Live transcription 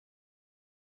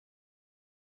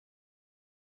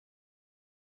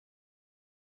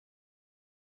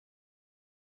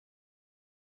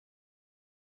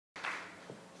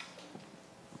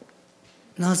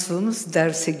Nós vamos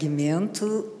dar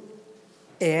seguimento,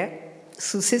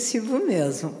 sucessivo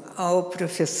mesmo, ao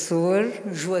professor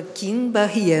Joaquín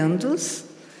Barriendos,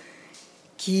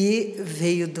 que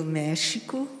veio do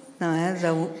México, não é?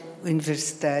 Da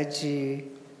Universidade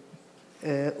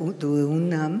do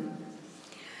UNAM.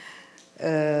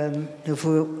 Eu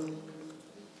vou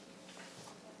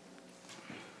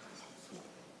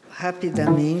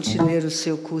rapidamente ler o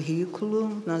seu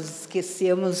currículo. Nós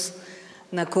esquecemos,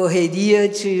 na correria,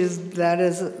 de dar a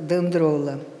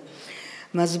dandrola.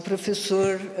 Mas o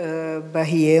professor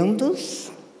Barriendos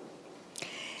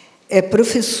é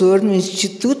professor no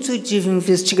Instituto de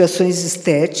Investigações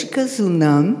Estéticas,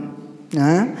 UNAM,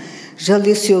 né? Já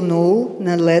lecionou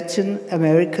na Latin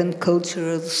American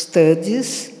Cultural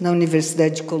Studies, na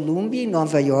Universidade de Colômbia, em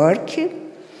Nova York.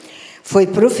 Foi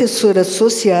professor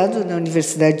associado na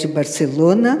Universidade de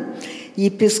Barcelona e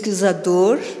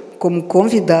pesquisador como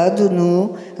convidado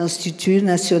no Institut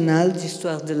National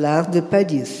d'Histoire de l'Art de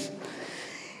Paris.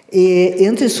 E,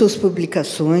 entre suas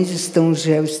publicações estão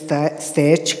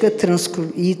Geoestética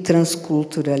e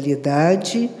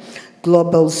Transculturalidade,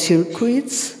 Global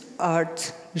Circuits,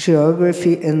 Art,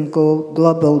 Geography and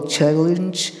Global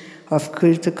Challenge of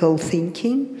Critical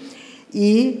Thinking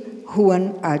e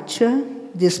Juan Hacha,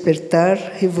 Despertar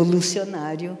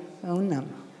Revolucionário, a UNAM.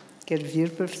 Quer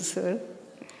vir, professor?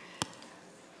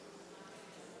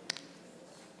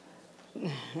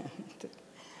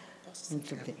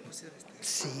 Muito bem.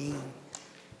 Sim,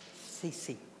 sim,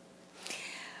 sim.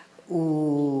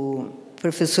 O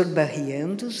professor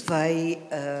Barriendos vai,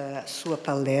 a sua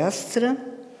palestra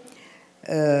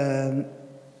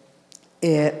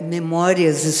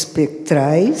Memórias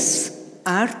espectrais,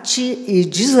 Arte e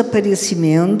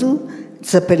desaparecimento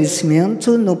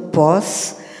no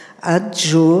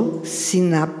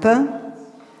Pós-Ayotzinapa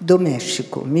do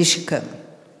México, mexicano.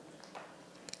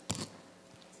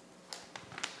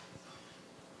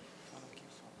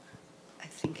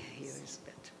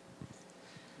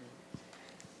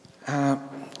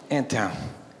 Então,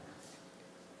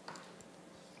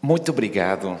 muito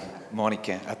obrigado,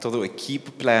 Mônica, a toda a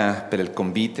equipe pelo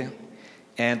convite.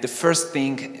 And the first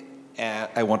thing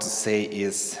I want to say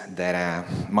is that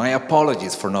my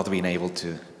apologies for not being able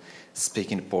to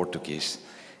speak in Portuguese.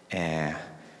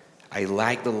 I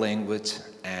like the language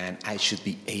and I should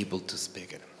be able to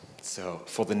speak it. So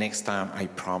for the next time, I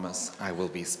promise I will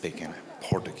be speaking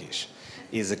Portuguese.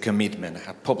 It's a commitment,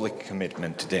 a public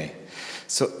commitment today.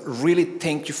 So really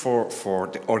thank you for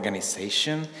the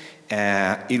organization.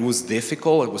 It was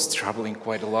difficult, I was traveling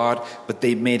quite a lot, but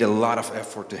they made a lot of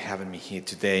effort to having me here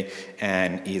today,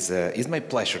 and it's my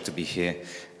pleasure to be here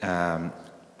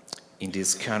in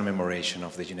this commemoration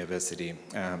of the university.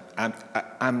 I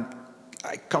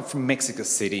come from Mexico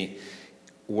City,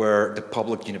 where the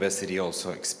public university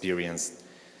also experienced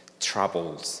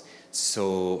troubles.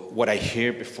 So what I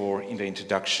heard before in the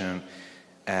introduction,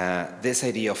 this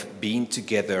idea of being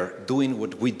together, doing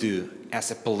what we do as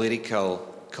a political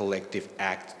collective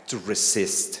act to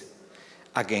resist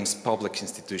against public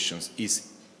institutions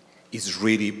is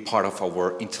really part of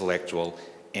our intellectual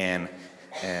and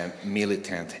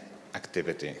militant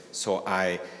activity. So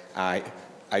I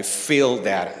feel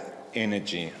that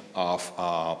energy of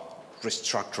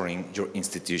restructuring your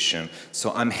institution.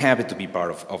 So I'm happy to be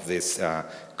part of this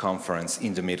conference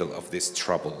in the middle of these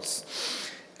troubles.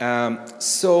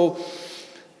 So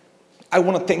I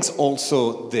want to thank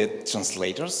also the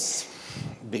translators,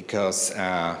 because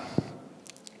I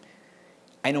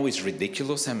know it's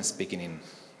ridiculous, I'm speaking in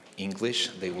English,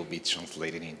 they will be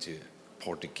translated into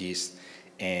Portuguese,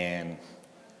 and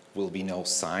will be no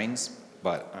signs,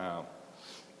 but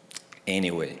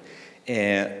anyway.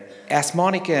 As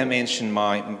Monica mentioned,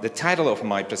 the title of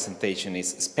my presentation is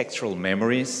Spectral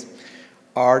Memories,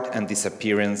 Art and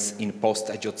Disappearance in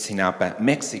Post-Ayotzinapa,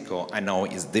 Mexico. I know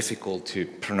it's difficult to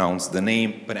pronounce the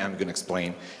name, but I'm going to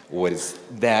explain what is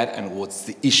that and what's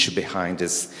the issue behind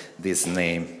this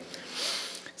name.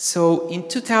 So in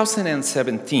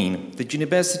 2017, the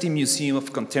University Museum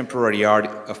of Contemporary Art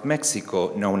of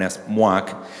Mexico, known as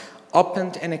MUAC,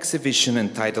 opened an exhibition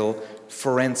entitled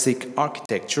Forensic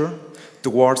Architecture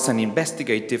Towards an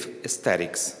Investigative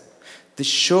Aesthetics. The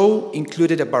show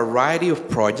included a variety of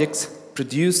projects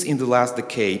produced in the last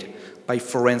decade by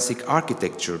Forensic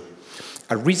Architecture,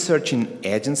 a researching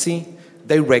agency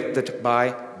directed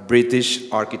by British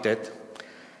architect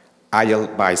Eyal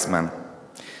Weizman.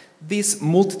 This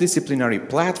multidisciplinary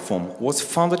platform was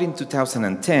founded in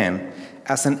 2010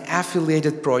 as an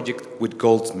affiliated project with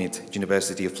Goldsmiths,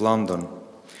 University of London.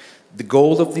 The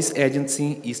goal of this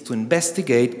agency is to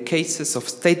investigate cases of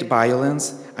state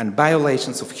violence and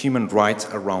violations of human rights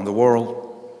around the world.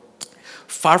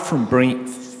 Far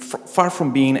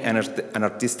from being an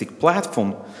artistic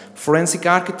platform, forensic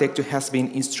architecture has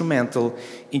been instrumental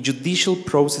in judicial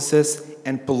processes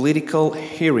and political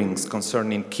hearings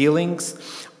concerning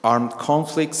killings, armed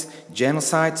conflicts,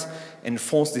 genocides,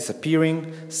 enforced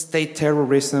disappearing, state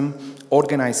terrorism,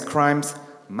 organized crimes,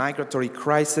 migratory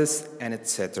crisis, and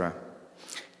etc.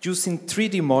 Using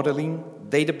 3D modeling,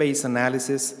 database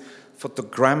analysis,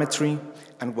 photogrammetry,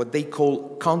 and what they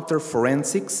call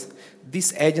counter-forensics,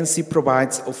 this agency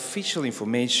provides official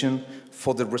information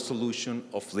for the resolution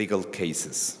of legal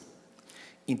cases.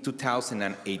 In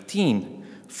 2018,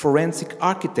 forensic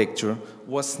architecture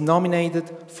was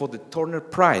nominated for the Turner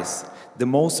Prize, the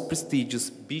most prestigious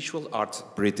visual arts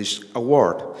British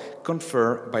award,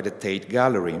 conferred by the Tate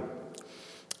Gallery.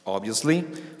 Obviously,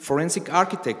 forensic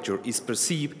architecture is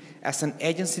perceived as an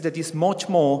agency that is much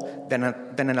more than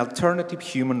an alternative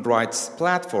human rights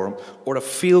platform or a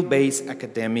field-based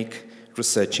academic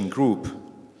researching group.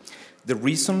 The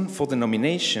reason for the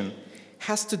nomination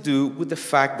has to do with the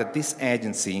fact that this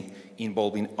agency,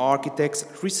 involving architects,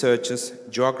 researchers,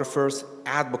 geographers,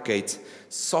 advocates,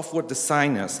 software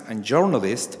designers, and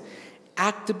journalists,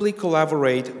 actively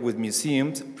collaborate with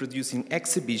museums producing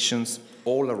exhibitions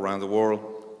all around the world.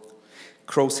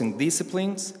 Crossing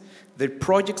disciplines, their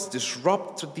projects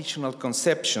disrupt traditional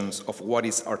conceptions of what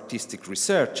is artistic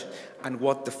research and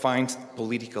what defines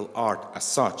political art as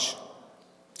such.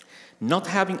 Not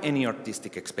having any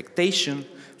artistic expectation,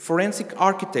 forensic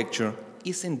architecture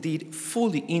is indeed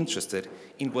fully interested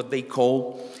in what they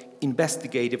call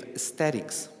investigative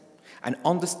aesthetics, an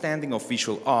understanding of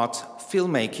visual art,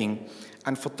 filmmaking,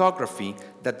 and photography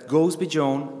that goes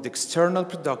beyond the external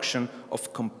production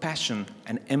of compassion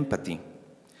and empathy.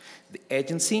 The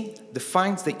agency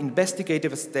defines the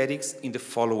investigative aesthetics in the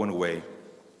following way,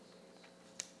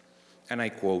 and I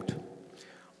quote,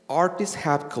 "Artists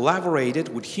have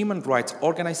collaborated with human rights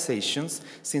organizations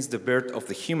since the birth of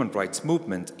the human rights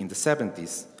movement in the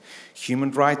 70s.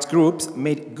 Human rights groups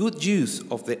made good use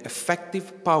of the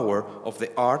effective power of the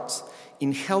arts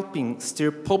in helping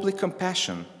stir public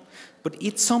compassion, but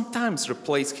it sometimes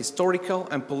replaced historical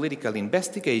and political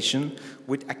investigation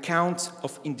with accounts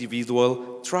of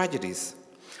individual tragedies.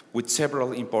 With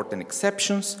several important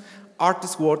exceptions,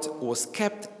 artists' work was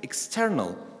kept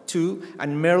external to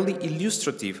and merely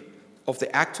illustrative of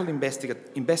the actual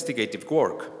investigative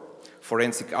work.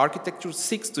 Forensic architecture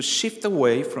seeks to shift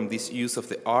away from this use of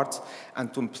the arts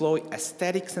and to employ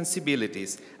aesthetic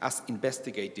sensibilities as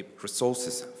investigative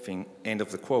resources." End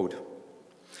of the quote.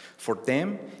 For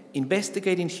them,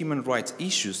 investigating human rights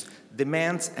issues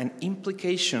demands an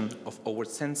implication of our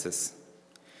senses.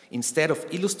 Instead of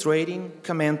illustrating,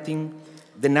 commenting,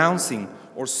 denouncing,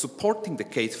 or supporting the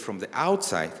case from the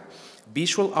outside,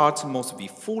 visual arts must be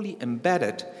fully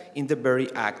embedded in the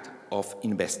very act of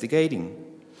investigating.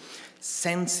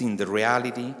 Sensing the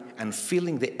reality and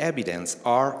feeling the evidence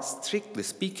are, strictly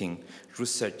speaking,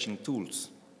 researching tools.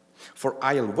 For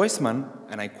I.L. Weisman,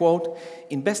 and I quote,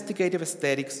 "Investigative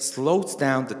aesthetics slows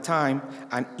down the time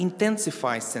and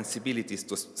intensifies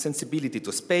sensibility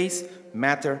to space,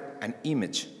 matter, and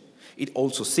image. It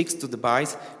also seeks to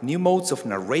devise new modes of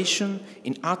narration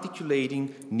in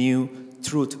articulating new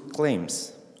truth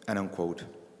claims," unquote.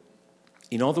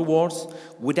 In other words,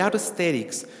 without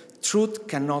aesthetics, truth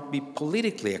cannot be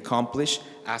politically accomplished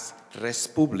as res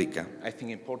publica. I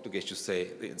think in Portuguese you say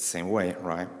it the same way,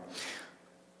 right?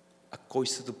 A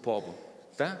coisa do povo,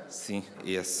 tá? Sim,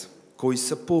 yes,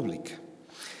 coisa pública.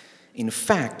 In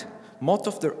fact, most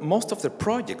of the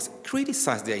projects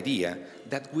criticize the idea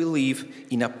that we live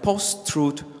in a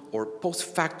post-truth or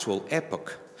post-factual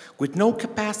epoch with no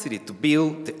capacity to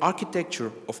build the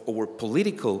architecture of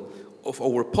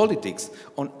our politics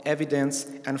on evidence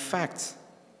and facts.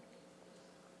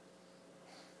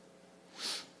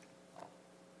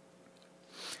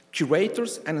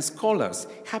 Curators and scholars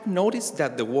have noticed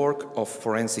that the work of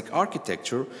forensic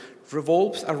architecture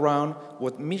revolves around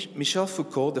what Michel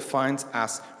Foucault defines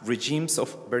as regimes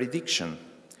of veridiction,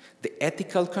 the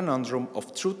ethical conundrum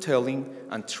of truth-telling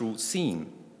and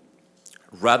truth-seeing.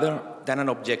 Rather than an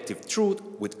objective truth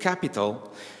with capital,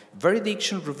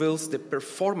 veridiction reveals the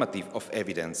performative of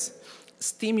evidence,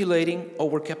 stimulating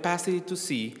our capacity to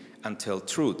see and tell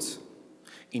truths.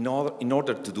 In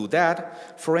order to do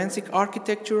that, forensic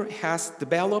architecture has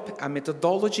developed a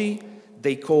methodology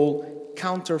they call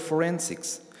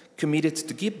counter-forensics, committed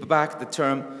to give back the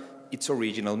term its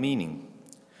original meaning.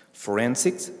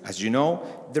 Forensics, as you know,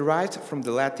 derives from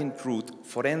the Latin root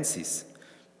forensis,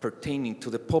 pertaining to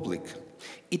the public.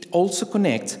 It also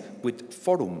connects with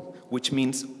forum, which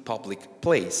means public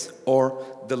place, or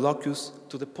the locus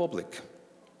to the public.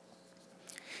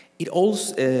 It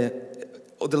also,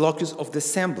 the locus of the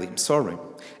assembly,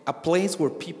 a place where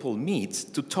people meet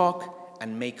to talk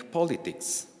and make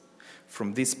politics.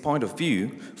 From this point of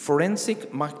view,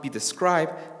 forensic might be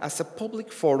described as a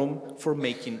public forum for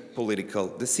making political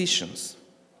decisions.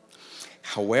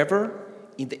 However,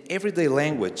 in the everyday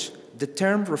language, the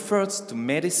term refers to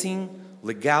medicine,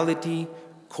 legality,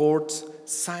 courts,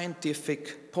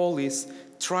 scientific, police,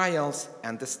 trials,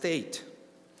 and the state.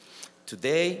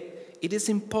 Today, it is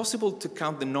impossible to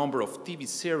count the number of TV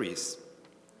series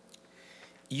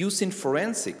using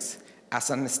forensics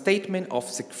as a statement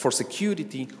for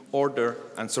security, order,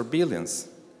 and surveillance.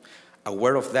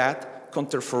 Aware of that,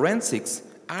 counterforensics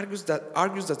argues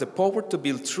that the power to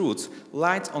build truth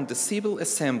lies on the civil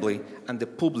assembly and the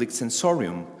public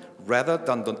sensorium, rather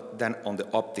than on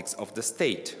the optics of the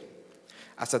state.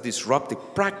 As a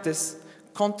disruptive practice,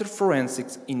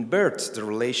 counterforensics inverts the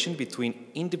relation between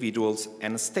individuals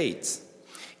and states.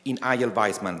 In Ayel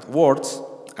Weizmann's words,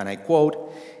 and I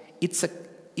quote, it's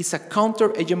a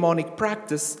counter-hegemonic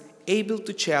practice able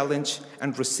to challenge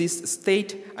and resist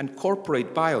state and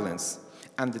corporate violence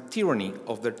and the tyranny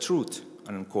of their truth,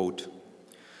 unquote.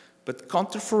 But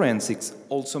counterforensics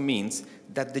also means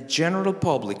that the general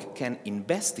public can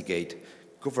investigate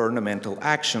governmental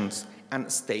actions and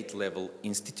state-level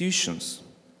institutions.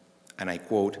 And I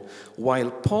quote, while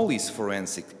police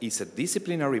forensic is a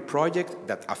disciplinary project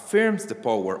that affirms the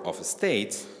power of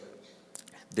states,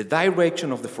 the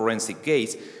direction of the forensic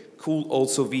gaze could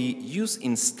also be used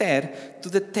instead to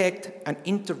detect and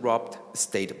interrupt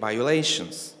state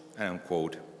violations,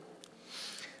 unquote.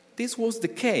 This was the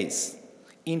case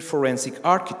in forensic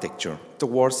architecture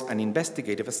towards an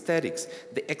investigative aesthetics,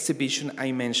 the exhibition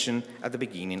I mentioned at the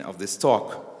beginning of this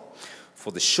talk.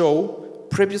 For the show,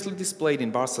 previously displayed in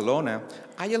Barcelona,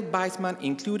 Ayel Weizmann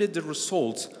included the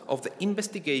results of the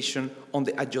investigation on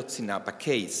the Ayotzinapa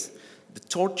case, the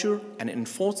torture and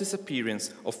enforced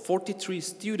disappearance of 43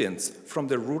 students from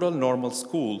the rural normal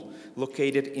school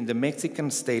located in the Mexican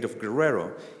state of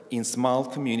Guerrero in a small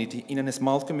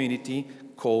community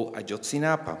called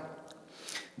Ayotzinapa.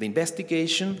 The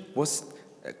investigation was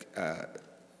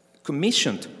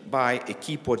commissioned by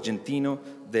Equipo Argentino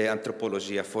de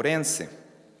Antropología Forense,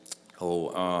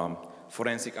 or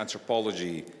Forensic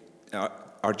Anthropology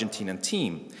Argentinian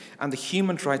team, and the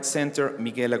Human Rights Center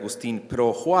Miguel Agustín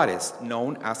Pro Juárez,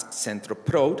 known as Centro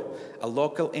PROD, a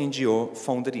local NGO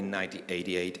founded in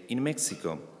 1988 in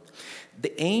Mexico.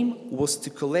 The aim was to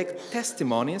collect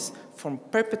testimonies from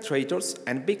perpetrators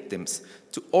and victims,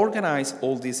 to organize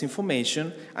all this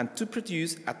information, and to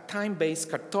produce a time-based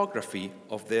cartography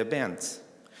of the events.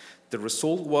 The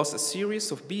result was a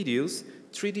series of videos,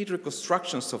 3D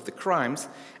reconstructions of the crimes,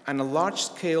 and a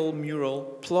large-scale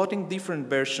mural plotting different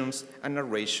versions and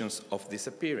narrations of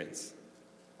disappearance.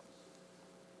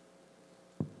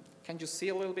 Can you see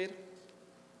a little bit?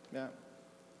 Yeah.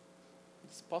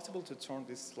 It's possible to turn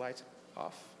this slide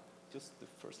off, just the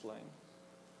first line.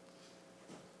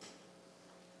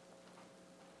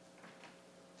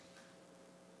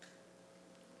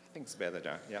 I think it's better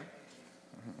there, yeah?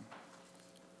 Mm-hmm.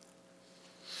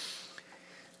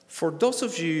 For those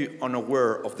of you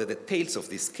unaware of the details of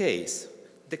this case,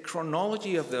 the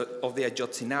chronology of the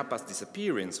Ayotzinapa's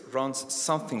disappearance runs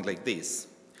something like this.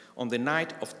 On the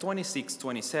night of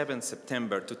 26-27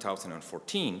 September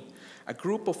 2014, a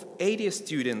group of 80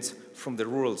 students from the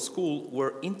rural school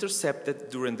were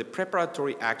intercepted during the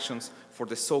preparatory actions for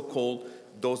the so-called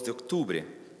 2 de Octubre,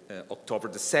 October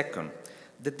the 2nd,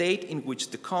 the date in which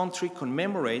the country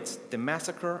commemorates the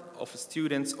massacre of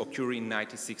students occurring in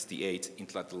 1968 in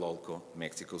Tlatelolco,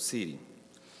 Mexico City.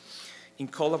 In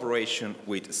collaboration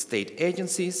with state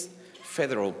agencies,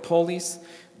 federal police,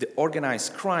 the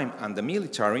organized crime, and the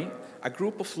military, a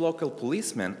group of local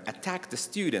policemen attacked the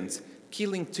students,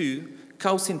 killing 2,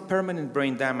 causing permanent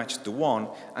brain damage to 1,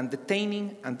 and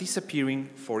detaining and disappearing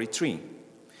 43.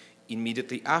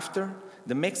 Immediately after,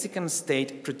 the Mexican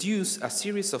state produced a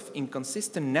series of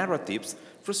inconsistent narratives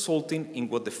resulting in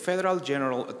what the federal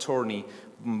general attorney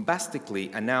bombastically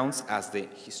announced as the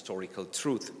historical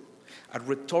truth, a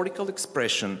rhetorical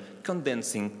expression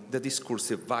condensing the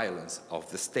discursive violence of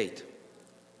the state.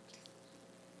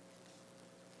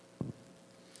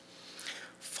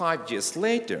 5 years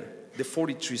later, the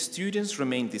 43 students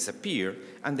remain disappeared,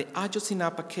 and the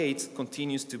Ayotzinapa case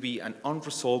continues to be an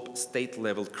unresolved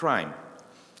state-level crime.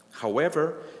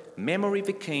 However, memory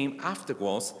became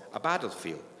afterwards a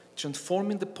battlefield,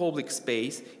 transforming the public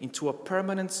space into a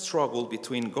permanent struggle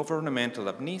between governmental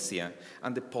amnesia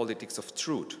and the politics of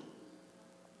truth.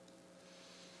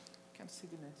 Can you see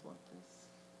the next one, please?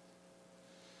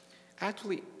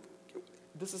 Actually,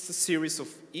 this is a series of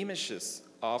images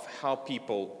of how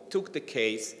people took the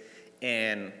case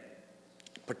and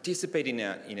participated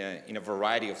in a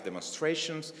variety of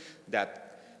demonstrations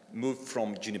that moved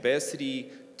from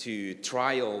university to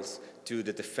trials to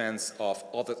the defense of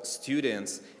other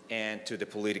students and to the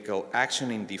political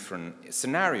action in different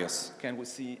scenarios. Can we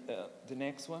see the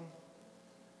next one?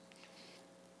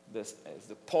 This is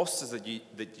the posters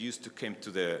that used to come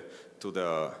to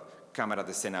the Cámara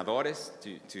de Senadores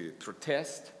to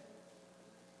protest.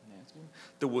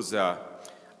 There was an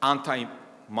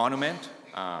anti-monument,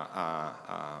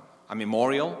 a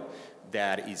memorial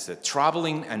that is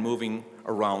traveling and moving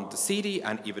around the city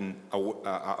and even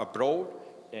abroad.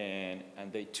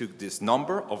 And they took this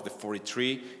number of the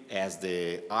 43 as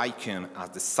the icon, as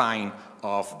the sign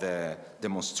of the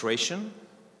demonstration.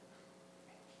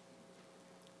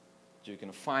 You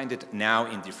can find it now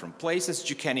in different places.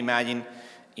 You can imagine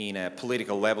in a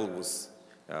political level it was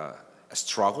a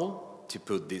struggle to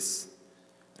put this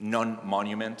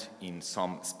non-monument in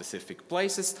some specific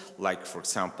places, like, for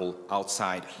example,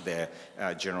 outside the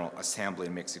General Assembly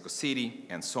in Mexico City,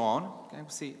 and so on. Can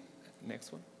we see the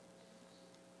next one?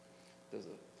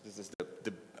 This is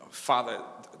the father,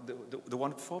 the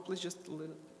one before, please, just a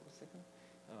little second.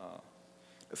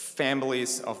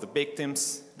 Families of the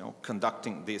victims,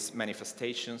 conducting these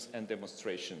manifestations and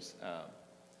demonstrations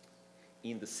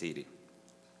in the city.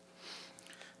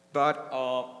 But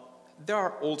there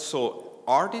are also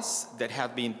artists that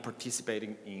have been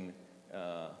participating in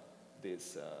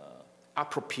this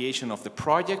appropriation of the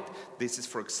project. This is,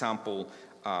 for example,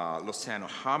 Luciano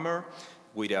Hammer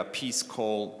with a piece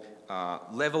called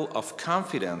Level of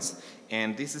Confidence.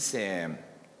 And this is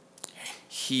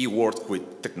he worked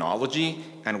with technology,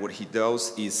 and what he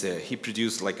does is he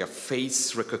produced like a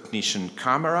face recognition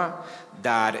camera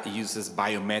that uses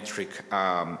biometric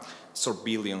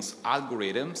surveillance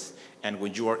algorithms, and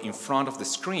when you are in front of the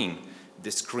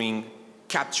screen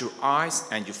captures your eyes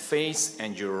and your face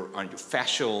and your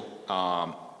facial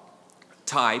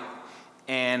type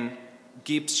and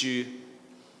gives you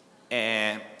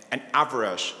an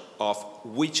average of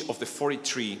which of the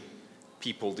 43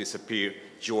 people disappear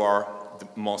you are the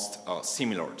most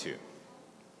similar to.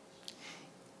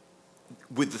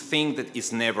 With the thing that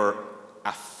is never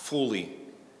a fully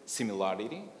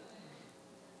similarity,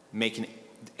 making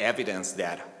evidence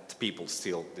that the people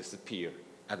still disappear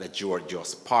and that you are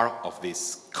just part of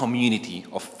this community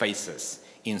of faces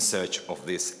in search of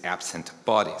these absent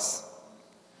bodies.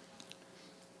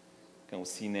 Can we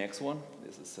see next one?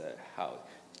 This is how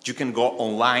you can go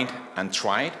online and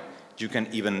try it. You can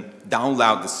even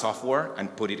download the software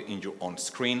and put it in your own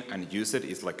screen and use it.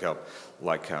 It's like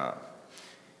a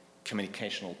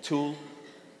communicational tool.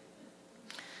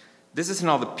 This is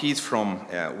another piece from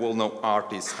well-known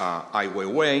artist Ai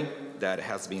Weiwei that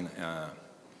has been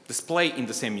displayed in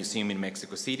the same museum in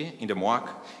Mexico City, in the MOAC.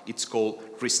 It's called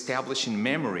Reestablishing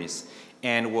Memories.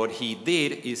 And what he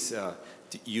did is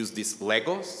to use these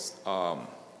Legos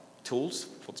tools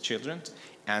for the children,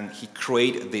 and he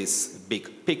created these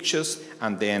big pictures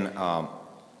and then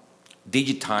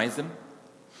digitized them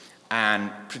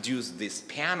and produced this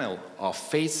panel of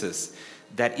faces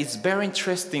that is very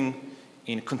interesting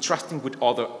in contrasting with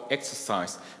other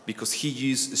exercise because he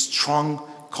used a strong,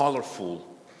 colorful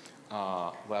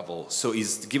level. So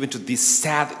it's given to this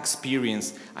sad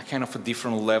experience a kind of a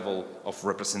different level of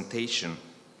representation.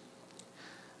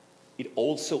 It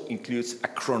also includes a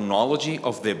chronology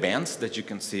of the events that you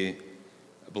can see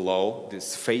below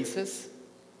these faces,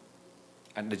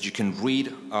 and that you can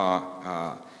read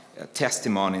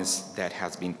testimonies that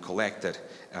has been collected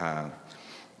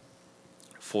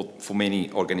for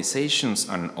many organizations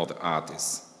and other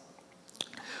artists.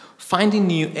 Finding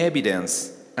new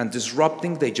evidence and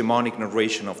disrupting the hegemonic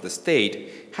narration of the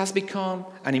state has become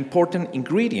an important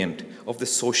ingredient of the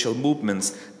social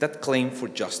movements that claim for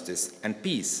justice and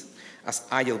peace. As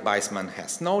Ayel Weizmann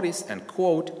has noticed, and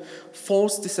quote,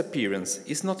 forced disappearance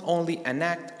is not only an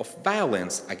act of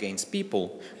violence against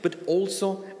people, but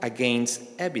also against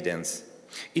evidence.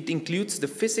 It includes the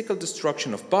physical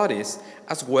destruction of bodies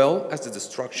as well as the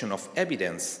destruction of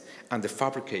evidence and the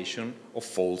fabrication of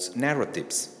false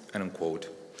narratives, unquote.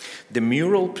 The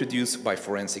mural produced by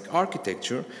Forensic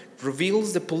Architecture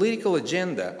reveals the political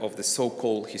agenda of the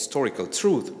so-called historical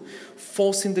truth,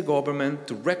 forcing the government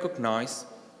to recognize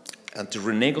and to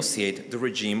renegotiate the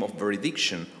regime of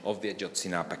jurisdiction of the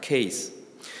Ayotzinapa case.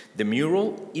 The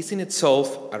mural is in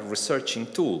itself a researching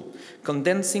tool,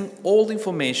 condensing all the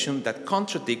information that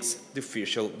contradicts the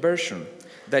official version.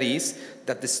 That is,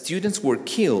 that the students were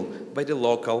killed by the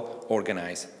local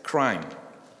organized crime.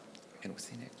 Can we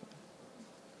see next one?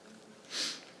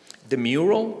 The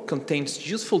mural contains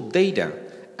useful data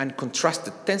and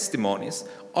contrasted testimonies,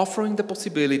 offering the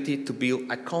possibility to build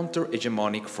a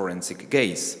counter-hegemonic forensic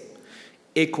gaze.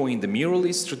 Echoing the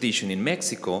muralist tradition in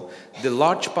Mexico, the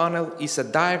large panel is a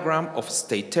diagram of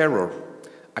state terror,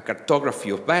 a cartography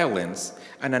of violence,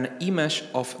 and an image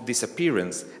of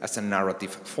disappearance as a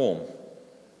narrative form.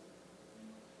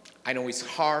 I know it's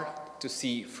hard to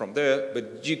see from there,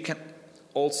 but you can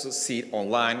also see it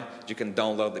online. You can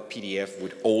download the PDF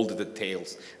with all the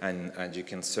details, and you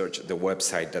can search the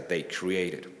website that they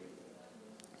created.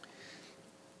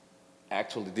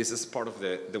 Actually, this is part of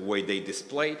the way they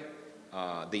displayed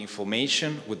the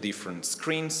information with different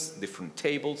screens, different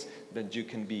tables that you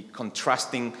can be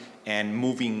contrasting and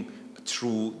moving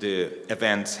through the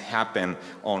events happen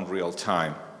on real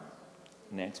time.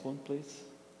 Next one, please.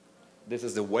 This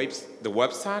is the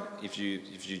website. If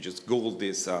you just Google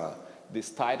this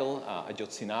title,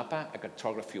 Ayotzinapa, a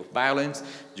cartography of violence,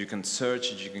 you can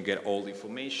search, you can get all the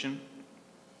information.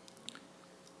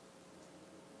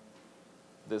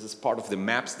 This is part of the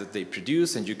maps that they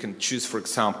produce, and you can choose, for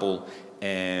example,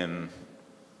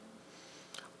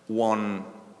 one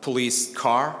police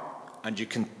car, and you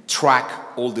can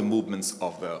track all the movements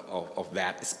of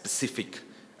that specific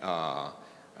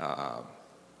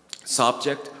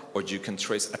subject, or you can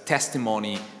trace a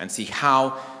testimony and see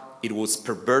how it was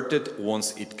perverted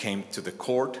once it came to the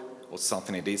court, or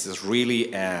something like this. It's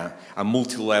really a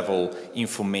multi-level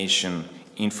information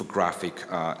infographic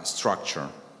structure.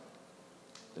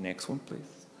 The next one, please.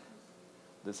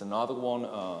 There's another one,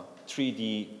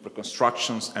 3D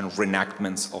reconstructions and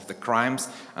reenactments of the crimes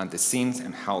and the scenes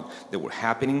and how they were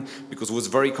happening, because it was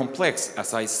very complex.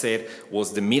 As I said,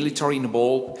 was the military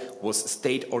involved, was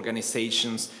state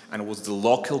organizations, and was the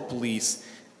local police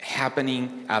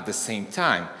happening at the same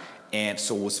time. And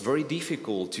so it was very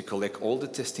difficult to collect all the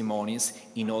testimonies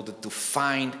in order to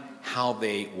find how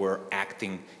they were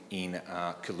acting in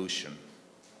collusion.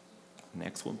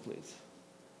 Next one, please.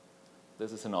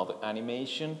 This is another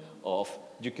animation of,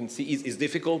 you can see, it's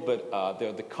difficult, but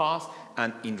they're the cars,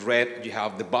 and in red you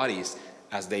have the bodies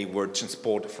as they were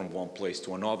transported from one place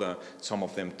to another, some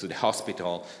of them to the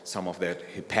hospital, some of them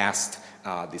who passed,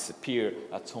 disappeared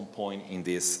at some point in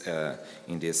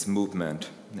this movement.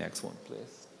 Next one,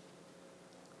 please.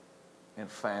 And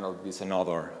finally, this is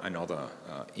another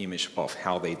image of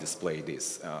how they display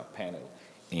this panel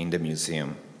in the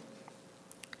museum.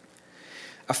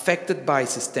 Affected by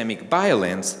systemic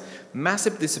violence,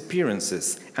 massive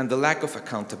disappearances, and the lack of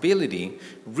accountability,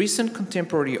 recent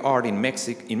contemporary art in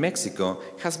Mexico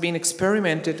has been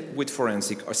experimented with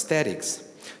forensic aesthetics.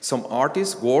 Some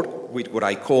artists work with what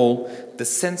I call the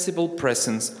sensible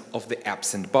presence of the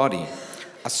absent body,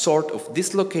 a sort of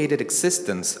dislocated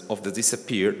existence of the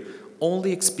disappeared,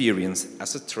 only experienced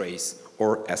as a trace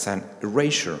or as an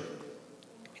erasure.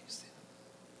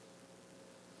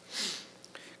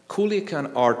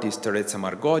 Culiacan artist Teresa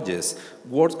Margolles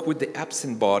worked with the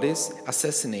absent bodies,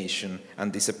 assassination,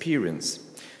 and disappearance.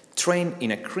 Trained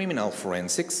in a criminal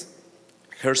forensics,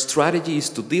 her strategy is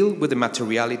to deal with the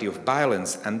materiality of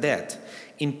violence and death,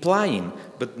 implying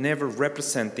but never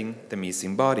representing the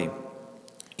missing body.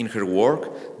 In her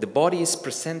work, the body is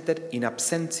presented in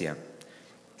absentia.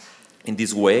 In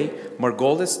this way,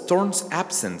 Margolles turns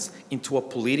absence into a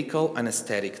political and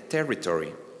aesthetic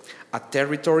territory, a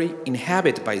territory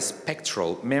inhabited by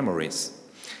spectral memories,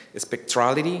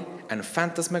 spectrality and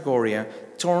phantasmagoria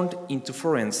turned into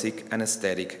forensic and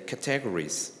aesthetic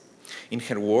categories. In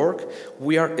her work,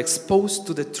 we are exposed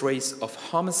to the trace of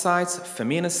homicides,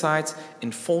 feminicides,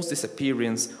 enforced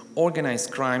disappearance, organized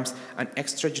crimes, and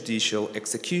extrajudicial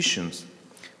executions.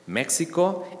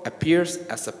 Mexico appears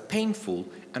as a painful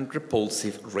and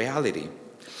repulsive reality.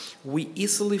 We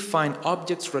easily find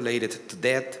objects related to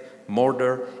death,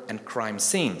 murder, and crime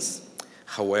scenes.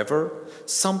 However,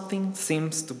 something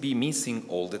seems to be missing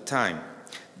all the time.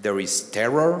 There is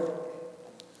terror,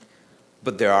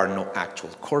 but there are no actual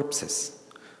corpses.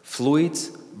 Fluids,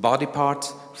 body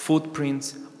parts,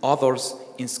 footprints, odors,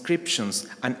 inscriptions,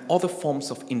 and other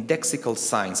forms of indexical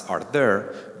signs are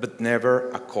there, but never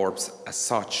a corpse as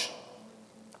such.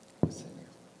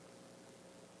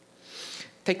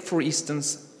 Take, for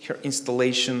instance, her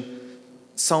installation,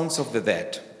 Sounds of the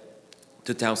Dead,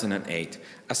 2008,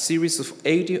 a series of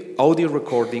audio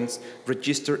recordings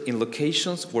registered in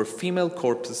locations where female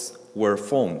corpses were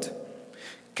found.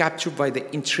 Captured by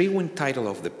the intriguing title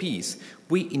of the piece,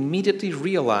 we immediately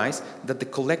realize that the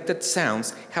collected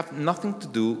sounds have nothing to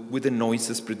do with the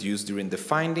noises produced during the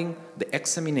finding, the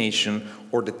examination,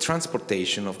 or the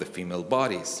transportation of the female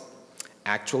bodies.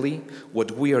 Actually,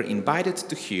 what we are invited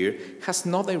to hear has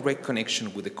no direct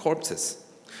connection with the corpses.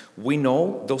 We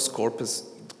know those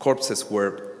corpses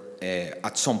were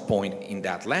at some point in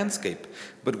that landscape,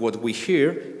 but what we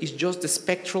hear is just the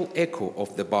spectral echo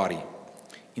of the body.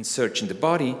 In searching the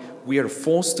body, we are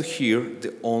forced to hear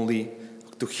the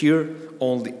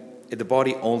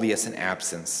body only as an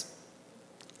absence.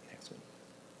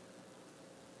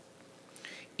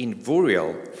 In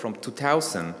Burial from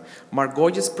 2000,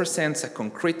 Margolles presents a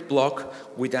concrete block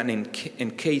with an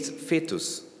encased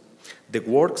fetus. The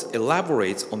work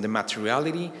elaborates on the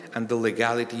materiality and the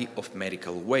legality of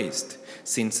medical waste.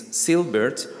 Since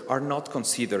stillbirths are not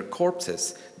considered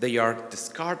corpses, they are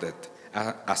discarded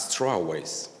as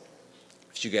throwaways.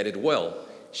 If you get it well,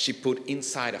 she put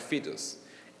inside a fetus,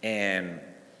 and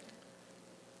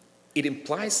it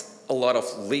implies a lot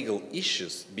of legal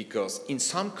issues, because in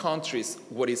some countries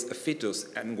what is a fetus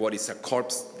and what is a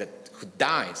corpse who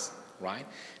dies, right,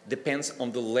 depends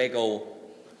on the legal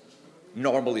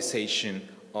normalization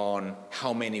on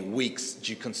how many weeks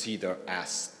you consider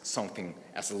as something,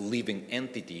 as a living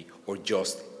entity, or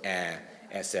just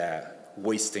as a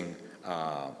wasting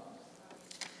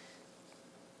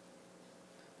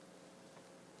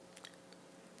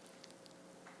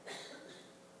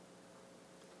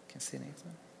see next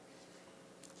one.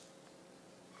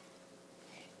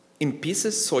 In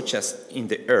pieces such as In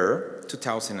the Air,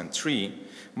 2003,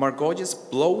 Margolles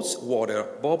blows water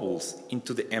bubbles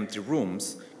into the empty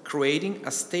rooms, creating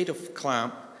a state of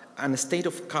calm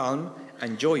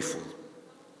and joyful.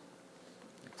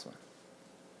 Next one.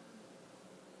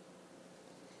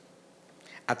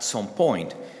 At some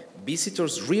point,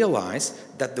 visitors realize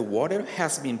that the water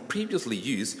has been previously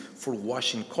used for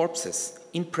washing corpses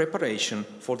in preparation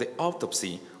for the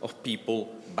autopsy of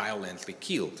people violently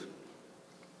killed.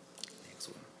 Next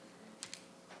one.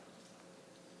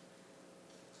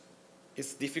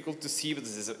 It's difficult to see, but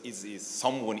this is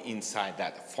someone inside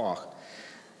that fog.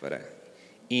 But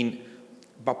in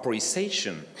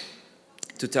Vaporization,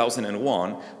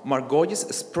 2001,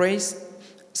 Margolles sprays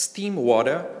steam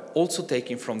water, also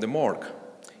taken from the morgue.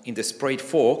 In the sprayed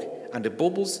fog, and the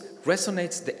bubbles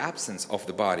resonates the absence of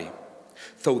the body.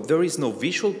 Though there is no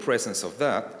visual presence of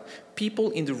that,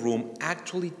 people in the room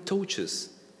actually touches,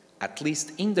 at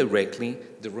least indirectly,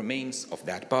 the remains of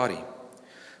that body.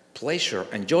 Pleasure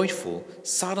and joyful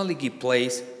suddenly give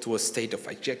place to a state of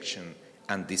ejection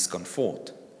and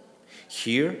discomfort.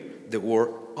 Here, the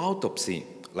word autopsy,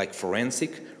 like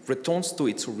forensic, returns to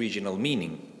its original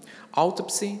meaning.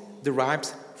 Autopsy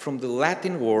derives from the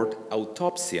Latin word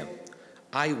autopsia,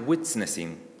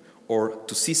 eye-witnessing, or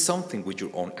to see something with your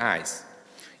own eyes.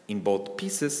 In both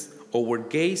pieces, our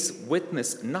gaze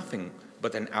witnessed nothing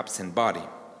but an absent body.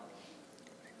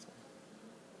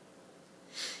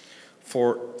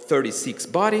 For 36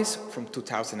 bodies from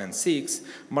 2006,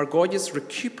 Margolles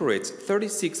recuperates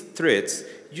 36 threads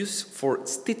used for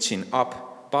stitching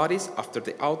up bodies after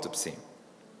the autopsy.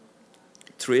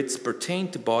 Threads pertain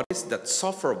to bodies that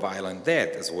suffer violent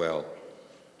death as well.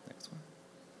 Next one.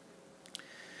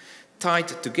 Tied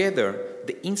together,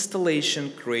 the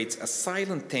installation creates a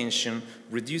silent tension,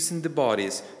 reducing the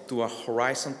bodies to a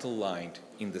horizontal line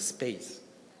in the space.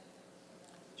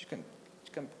 You can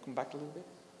come back a little bit?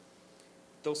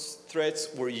 Those threads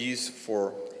were used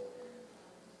for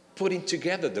putting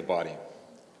together the body.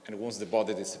 And once the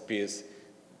body disappears,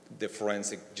 the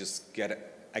forensic just get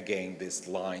again these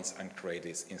lines and create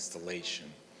this installation.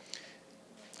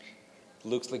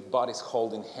 Looks like bodies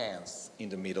holding hands in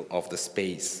the middle of the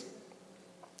space.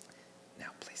 Now,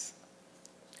 please.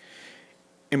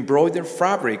 Embroidered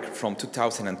Fabric from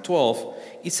 2012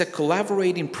 is a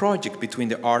collaborating project between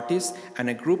the artist and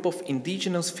a group of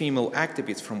indigenous female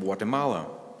activists from Guatemala.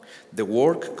 The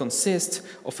work consists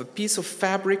of a piece of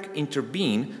fabric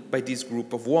intervened by this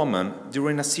group of women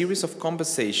during a series of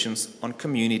conversations on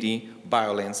community,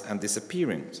 violence, and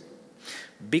disappearance.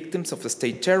 Victims of the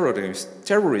state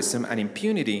terrorism and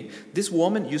impunity, these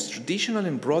women used traditional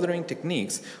embroidering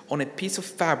techniques on a piece of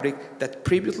fabric that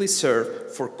previously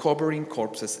served for covering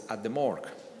corpses at the morgue.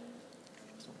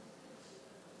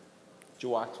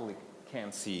 You actually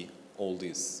can see all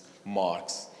these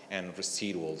marks and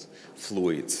residual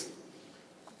fluids.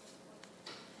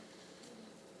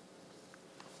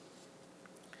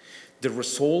 The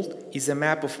result is a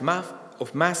map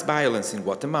of mass violence in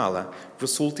Guatemala,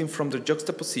 resulting from the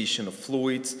juxtaposition of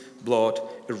fluids, blood,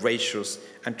 erasures,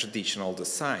 and traditional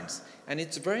designs. And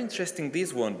it's very interesting,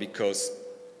 this one, because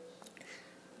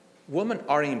women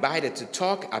are invited to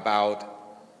talk about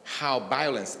how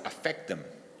violence affects them.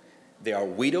 They are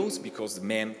widows because the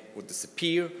men would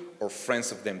disappear or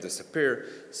friends of them disappear.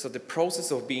 So the process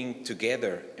of being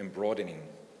together, embroidering,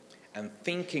 and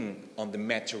thinking on the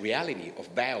materiality of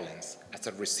violence as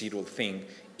a residual thing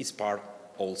is part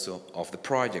also of the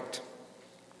project.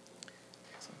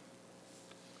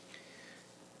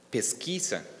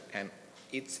 pesquisa, and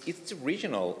it's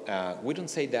original. We don't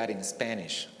say that in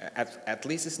Spanish. At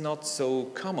least it's not so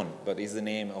common, but it's the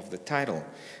name of the title.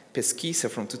 Pesquisa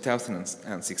from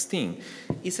 2016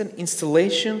 is an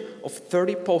installation of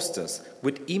 30 posters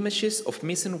with images of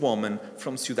missing women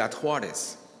from Ciudad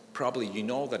Juárez. Probably you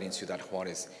know that in Ciudad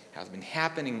Juárez has been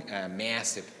happening a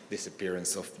massive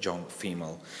disappearance of young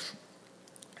female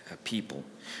people.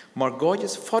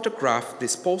 Margolles photographed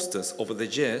these posters over the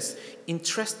years,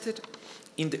 interested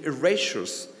in the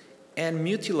erasures and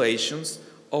mutilations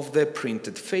of the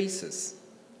printed faces.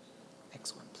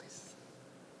 Next one, please.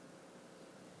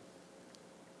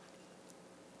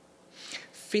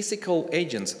 Physical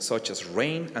agents such as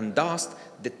rain and dust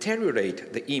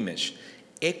deteriorate the image,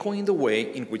 echoing the way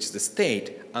in which the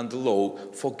state and the law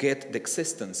forget the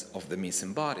existence of the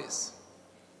missing bodies.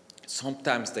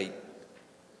 Sometimes they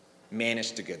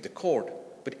manage to get the court,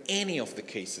 but any of the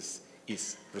cases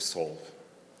is resolved.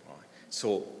 Right?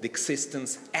 So the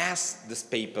existence as these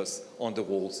papers on the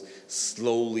walls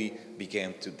slowly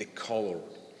began to decolor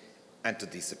and to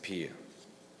disappear. You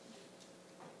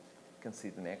can see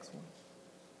the next one.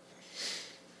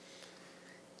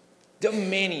 There are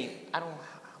many, I don't know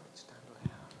how much time do I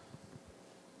have?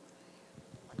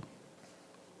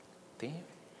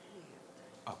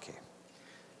 Okay.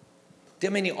 There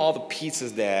are many other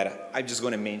pieces that I'm just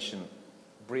going to mention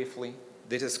briefly.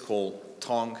 This is called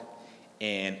Tongue,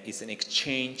 and it's an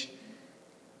exchange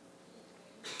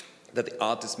that the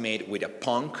artist made with a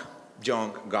punk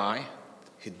young guy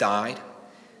who died.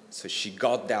 So she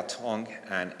got that tongue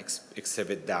and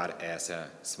exhibited that as a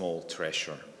small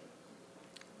treasure.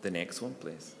 The next one,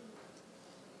 please.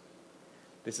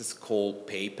 This is called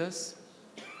papers,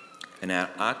 and are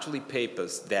actually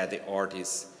papers that the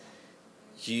artist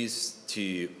used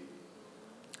to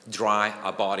dry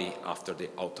a body after the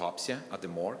autopsy at the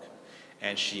morgue,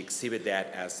 and she exhibited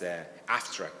that as an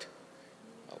abstract,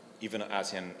 even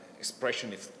as an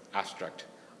expressionist abstract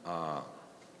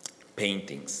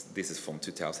paintings. This is from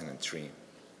 2003.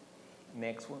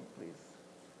 Next one, please.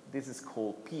 This is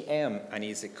called PM, and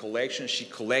it's a collection. She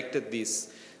collected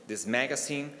this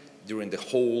magazine during the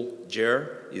whole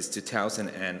year. It's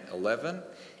 2011,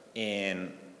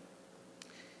 and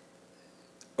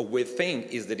a weird thing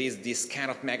is that it's these kind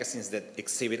of magazines that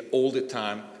exhibit all the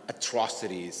time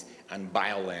atrocities and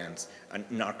violence and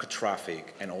narco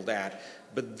traffic and all that.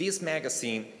 But this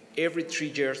magazine, every 3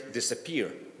 years,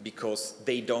 disappear because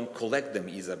they don't collect them.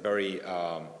 It's a very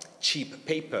cheap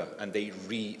paper, and they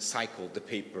recycle the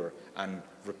paper and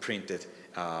reprint it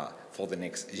for the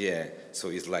next year. So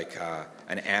it's like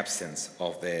an absence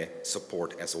of the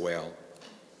support as well.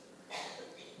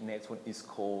 Next one is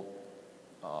called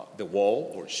The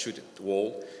Wall, or Shoot the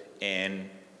Wall. And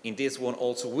in this one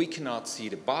also, we cannot see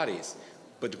the bodies,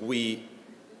 but we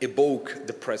evoke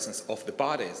the presence of the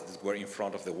bodies that were in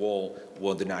front of the wall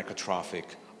where the narco traffic,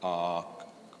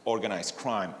 organized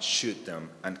crime shoot them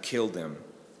and kill them.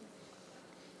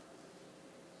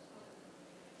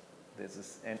 This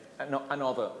is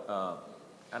another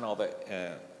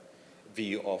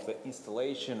view of the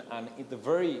installation, and in the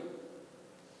very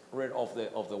rear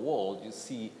of the wall, you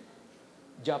see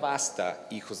 "Ya basta,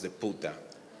 hijos de puta."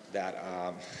 That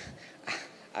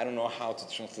I don't know how to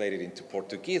translate it into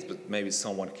Portuguese, but maybe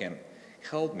someone can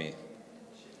help me.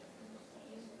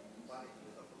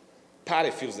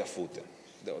 Pare, filhos da puta.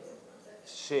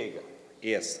 Chega.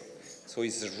 Yes. So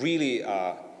it's really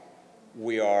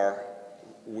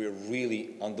we're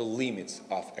really on the limits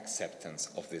of acceptance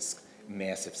of this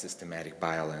massive systematic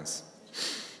violence.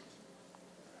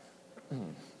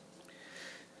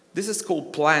 This is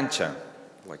called plancha,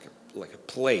 like a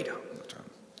plate.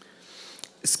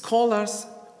 Scholars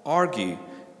argue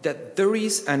that there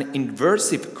is an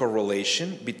inversive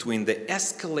correlation between the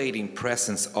escalating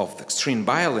presence of extreme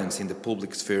violence in the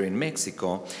public sphere in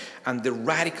Mexico and the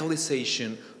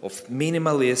radicalization of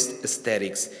minimalist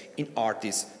aesthetics in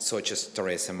artists such as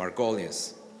Teresa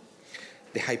Margolles.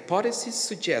 The hypothesis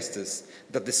suggests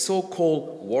that the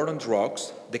so-called war on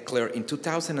drugs, declared in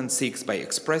 2006 by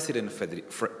ex-President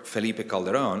Felipe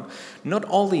Calderón, not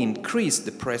only increased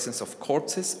the presence of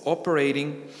corpses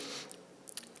operating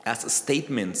as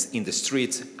statements in the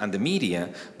streets and the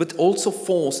media, but also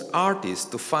forced artists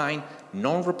to find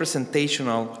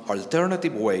non-representational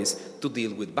alternative ways to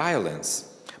deal with violence,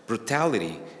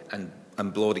 brutality, and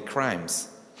bloody crimes.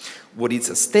 What is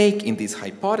at stake in this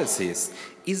hypothesis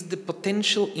is the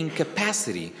potential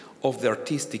incapacity of the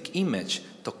artistic image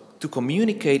to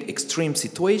communicate extreme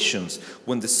situations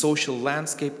when the social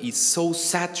landscape is so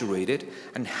saturated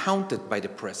and haunted by the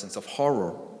presence of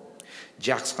horror.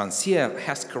 Jacques Rancière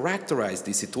has characterized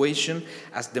this situation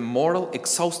as the moral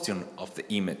exhaustion of the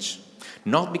image,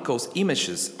 not because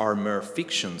images are mere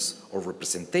fictions or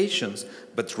representations,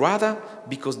 but rather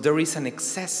because there is an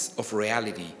excess of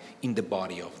reality in the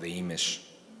body of the image.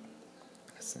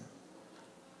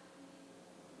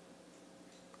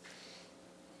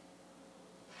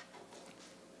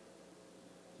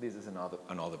 This is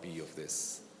another view of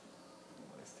this.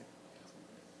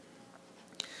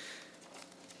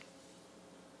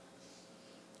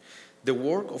 The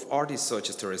work of artists such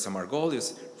as Teresa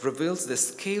Margolius reveals the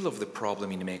scale of the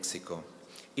problem in Mexico.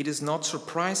 It is not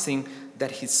surprising that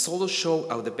his solo show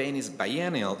at the Venice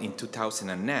Biennial in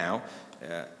 2000 and now,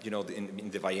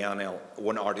 in the Biennial,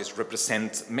 one artist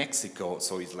represents Mexico,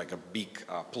 so it's like a big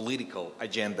political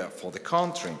agenda for the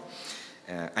country.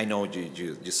 I know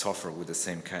you suffer with the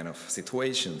same kind of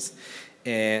situations.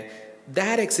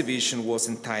 That exhibition was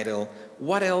entitled,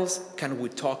 "What Else Can We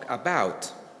Talk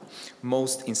About?"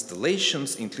 Most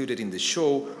installations included in the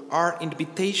show are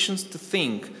invitations to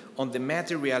think on the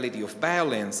materiality of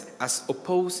violence as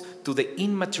opposed to the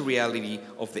immateriality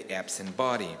of the absent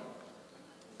body.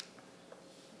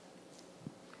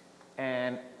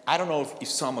 And I don't know if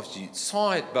some of you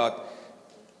saw it, but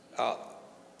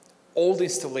all the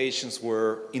installations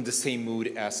were in the same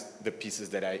mood as the pieces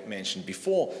that I mentioned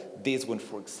before. This one,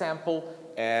 for example,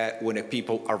 when the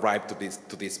people arrived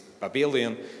to this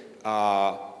pavilion,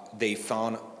 they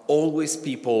found always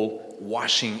people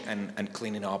washing and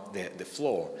cleaning up the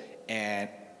floor. And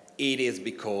it is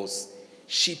because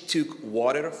she took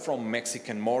water from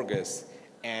Mexican morgues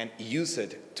and used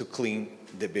it to clean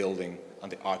the building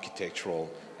and the architectural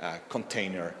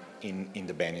container in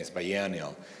the Venice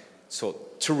Biennial. So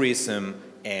tourism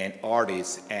and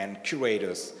artists and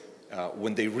curators,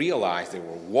 when they realized they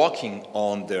were walking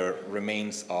on the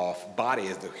remains of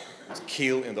bodies that was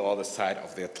killed in the other side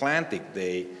of the Atlantic,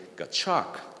 they got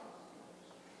shocked.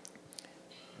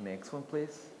 Next one,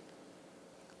 please.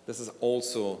 This is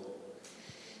also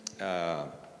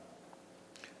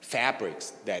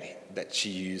fabrics that she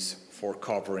used for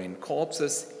covering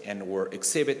corpses and were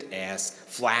exhibited as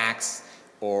flags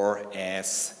or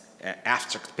as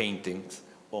abstract paintings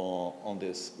on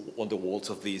the walls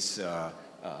of this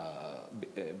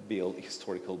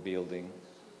historical building,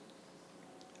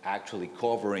 actually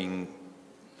covering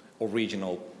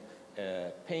original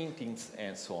paintings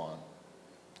and so on.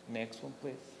 Next one,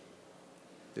 please.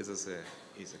 This is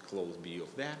a close view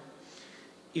of that.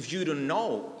 If you don't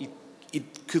know,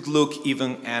 it could look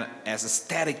even as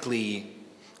aesthetically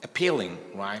appealing,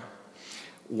 right?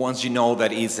 Once you know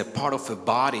that it's a part of a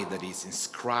body that is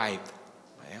inscribed,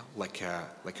 well, like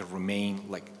a remain,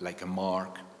 like a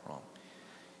mark.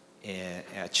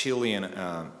 A Chilean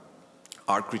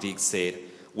art critic said,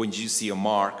 when you see a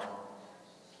mark,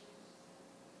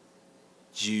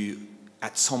 you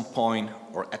at some point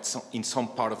or in some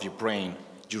part of your brain,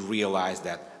 you realize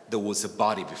that there was a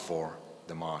body before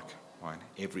the mark. Right?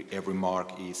 Every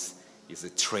mark is a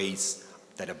trace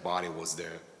that a body was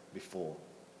there before.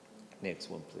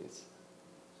 Next one, please.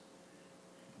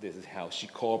 This is how she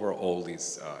covered all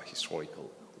these historical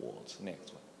walls.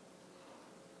 Next one.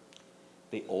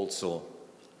 They also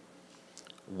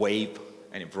wave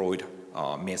and embroider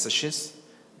messages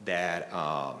that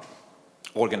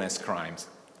organized crimes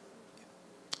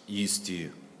used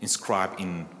to inscribe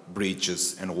in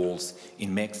bridges and walls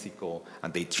in Mexico,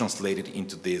 and they translated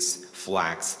into these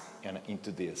flags and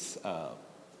into these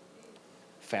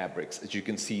fabrics. As you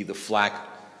can see, the flag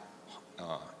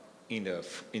in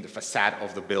the facade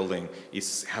of the building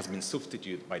has been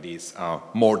substituted by this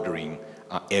murdering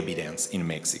evidence in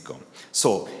Mexico.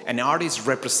 So an artist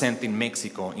representing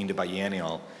Mexico in the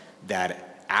biennial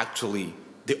that actually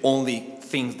the only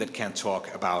thing that can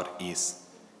talk about is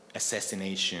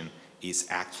assassination is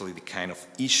actually the kind of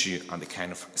issue and the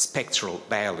kind of spectral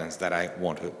violence that I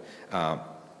want to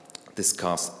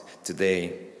discuss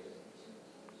today.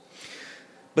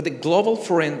 But the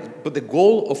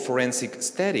goal of forensic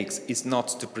aesthetics is not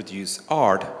to produce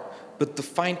art, but to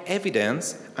find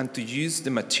evidence and to use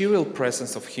the material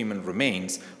presence of human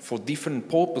remains for different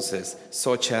purposes,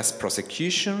 such as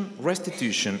prosecution,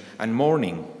 restitution, and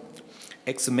mourning.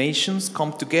 Exhumations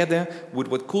come together with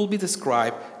what could be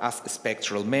described as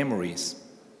spectral memories.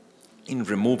 In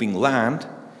removing land,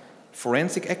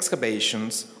 forensic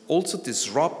excavations also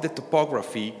disrupt the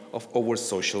topography of our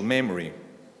social memory.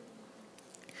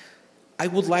 I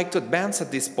would like to advance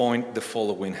at this point the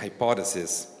following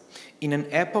hypothesis. In an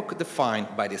epoch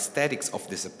defined by the aesthetics of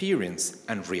disappearance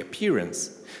and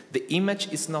reappearance, the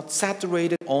image is not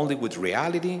saturated only with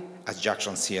reality, as Jacques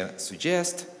Rancière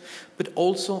suggests, but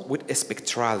also with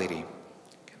spectrality.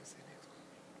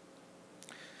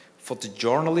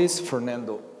 photojournalist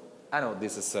Fernando. I know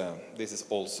this is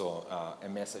also a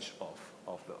message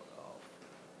of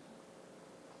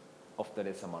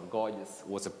Teresa Margolles. It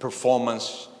was a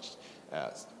performance.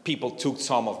 People took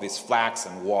some of these flags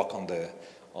and walked on the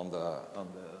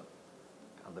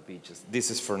beaches. This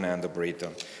is Fernando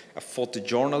Brito, a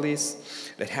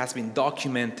photojournalist that has been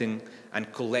documenting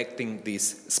and collecting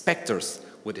these specters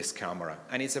with his camera.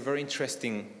 And it's a very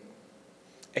interesting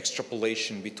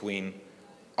extrapolation between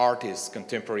artists,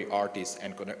 contemporary artists,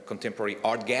 and contemporary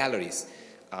art galleries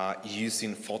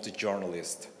using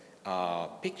photojournalist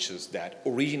pictures that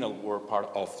originally were part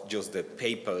of just the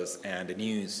papers and the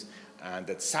news, and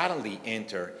that suddenly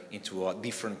enter into a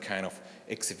different kind of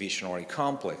exhibitionary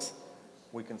complex.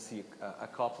 We can see a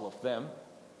couple of them.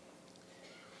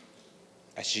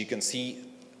 As you can see,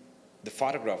 the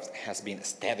photograph has been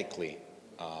aesthetically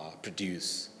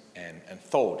produced and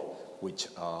thought, which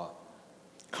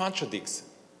contradicts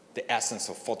the essence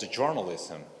of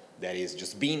photojournalism, that is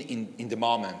just being in the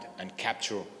moment and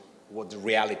capture what the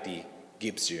reality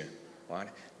gives you, right?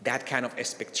 That kind of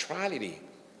spectrality,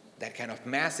 that kind of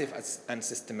massive and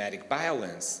systematic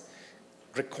violence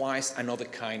requires another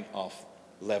kind of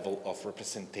level of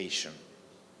representation.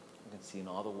 You can see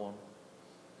another one.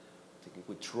 Take it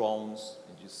with drones,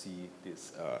 and you see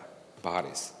these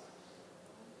bodies.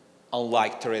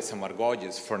 Unlike Teresa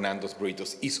Margolles, Fernando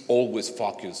Britos is always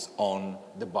focused on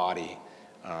the body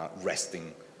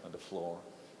resting on the floor.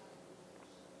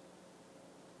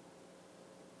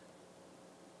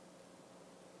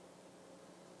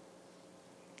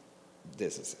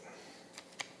 This is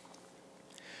it.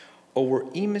 Our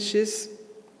images,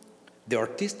 the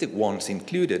artistic ones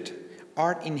included,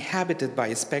 are inhabited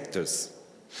by specters.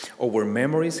 Our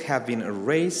memories have been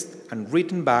erased and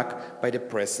written back by the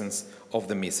presence of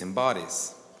the missing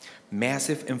bodies.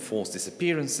 Massive enforced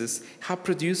disappearances have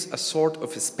produced a sort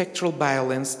of spectral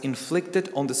violence inflicted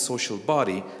on the social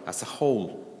body as a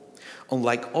whole.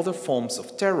 Unlike other forms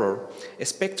of terror,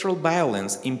 spectral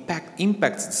violence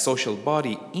impacts the social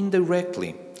body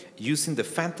indirectly, using the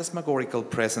phantasmagorical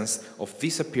presence of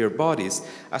disappeared bodies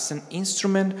as an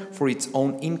instrument for its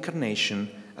own incarnation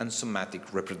and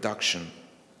somatic reproduction.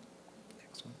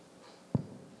 Next one.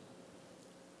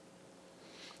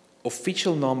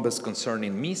 Official numbers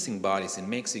concerning missing bodies in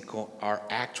Mexico are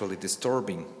actually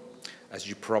disturbing. As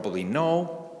you probably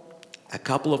know, a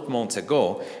couple of months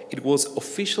ago, it was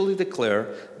officially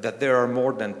declared that there are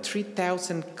more than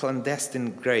 3,000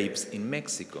 clandestine graves in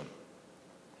Mexico.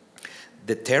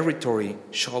 The territory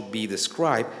shall be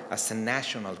described as a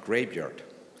national graveyard.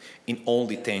 In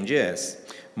only 10 years,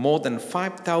 more than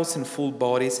 5,000 full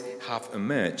bodies have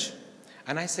emerged.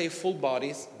 And I say full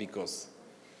bodies because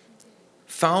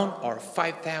found are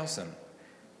 5,000,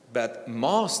 but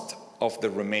most of the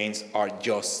remains are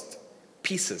just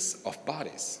pieces of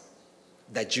bodies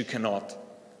that you cannot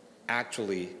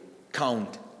actually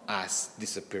count as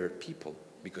disappeared people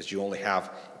because you only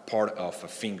have part of a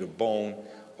finger bone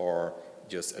or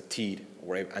just a teeth,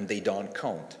 and they don't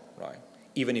count, right?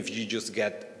 Even if you just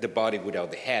get the body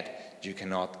without the head, you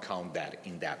cannot count that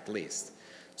in that list.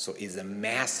 So it's a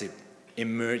massive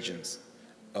emergence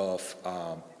of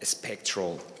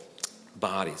spectral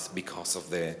bodies because of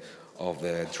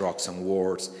the drugs and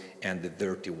wars and the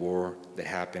dirty war that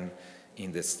happened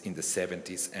in the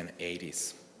 70s and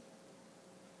 80s.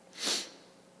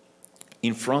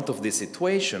 In front of this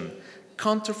situation,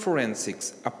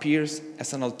 counterforensics appears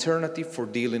as an alternative for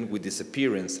dealing with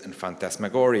disappearance and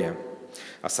phantasmagoria.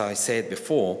 As I said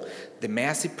before, the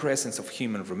massive presence of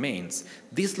human remains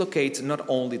dislocates not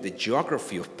only the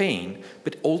geography of pain,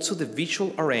 but also the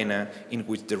visual arena in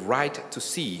which the right to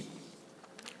see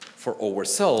for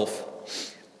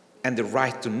ourselves and the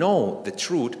right to know the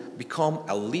truth become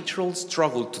a literal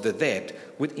struggle to the death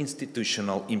with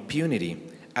institutional impunity,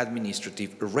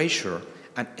 administrative erasure,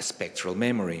 and spectral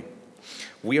memory.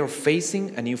 We are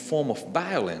facing a new form of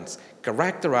violence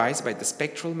characterized by the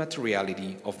spectral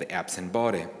materiality of the absent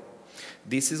body.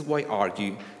 This is why I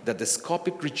argue that the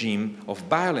scopic regime of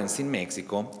violence in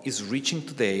Mexico is reaching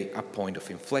today a point of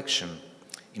inflection.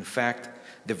 In fact,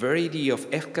 the very idea of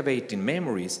excavating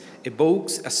memories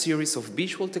evokes a series of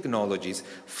visual technologies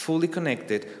fully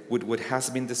connected with what has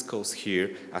been discussed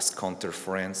here as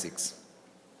counterforensics.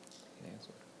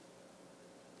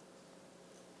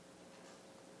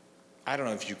 I don't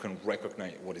know if you can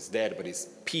recognize what is dead, but it's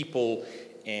people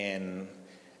and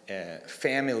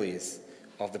families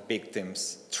of the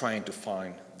victims trying to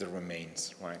find the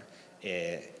remains, right?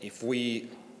 If we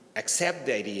accept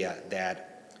the idea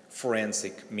that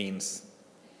forensic means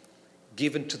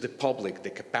given to the public the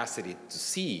capacity to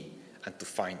see and to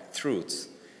find truths,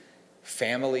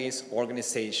 families,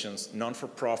 organizations,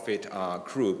 non-for-profit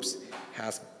groups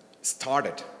has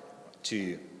started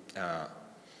to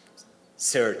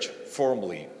search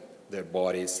formally their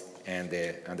bodies and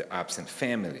the absent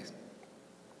families.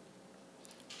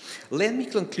 Let me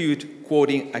conclude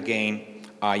quoting again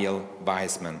I.L.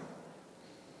 Weisman.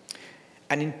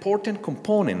 An important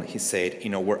component, he said,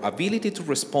 in our ability to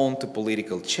respond to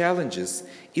political challenges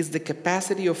is the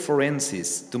capacity of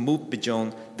forensics to move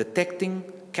beyond detecting,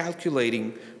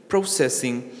 calculating,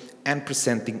 processing, and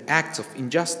presenting acts of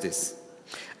injustice.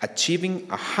 Achieving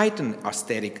a heightened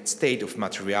aesthetic state of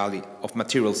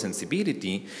material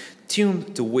sensibility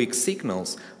tuned to weak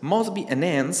signals must be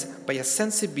enhanced by a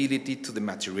sensibility to the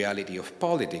materiality of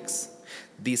politics.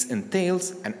 This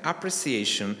entails an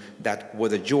appreciation that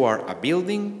whether you are a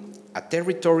building, a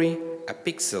territory, a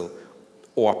pixel,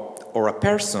 or a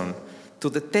person, to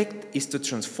detect is to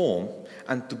transform,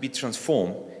 and to be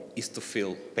transformed is to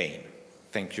feel pain.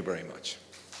 Thank you very much.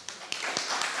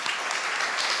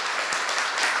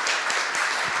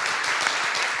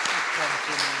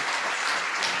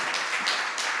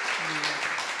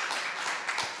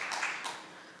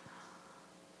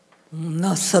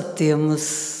 Nós só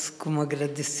temos como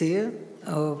agradecer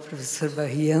ao professor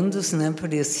Barriendos, né,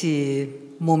 por esse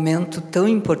momento tão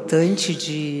importante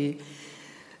de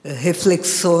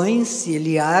reflexões.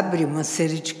 Ele abre uma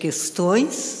série de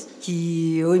questões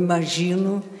que eu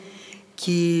imagino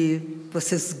que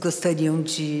vocês gostariam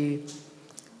de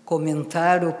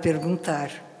comentar ou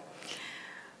perguntar.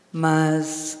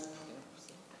 Mas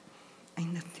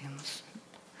ainda temos.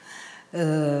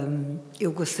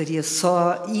 Eu gostaria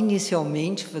só,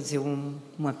 inicialmente, fazer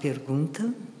uma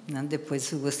pergunta, né? Depois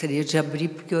eu gostaria de abrir,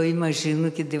 porque eu imagino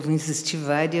que devam existir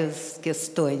várias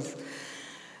questões.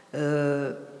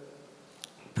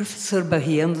 Professor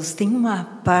Barriendos, tem uma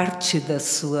parte da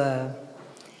sua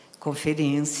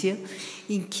conferência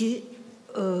em que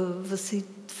você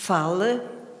fala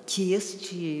que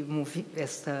este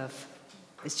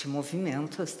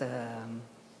movimento, esta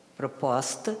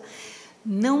proposta,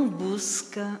 não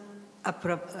busca a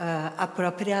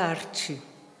própria arte,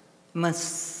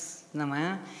 mas não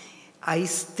é? A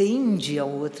estende a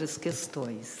outras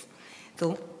questões.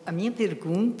 Então, a minha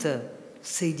pergunta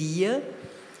seria: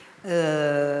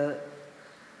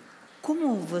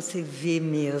 como você vê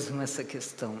mesmo essa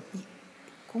questão?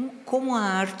 Como a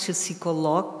arte se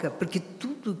coloca? Porque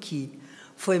tudo que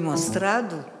foi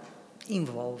mostrado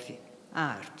envolve a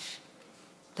arte.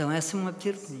 Então, essa é uma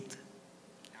pergunta.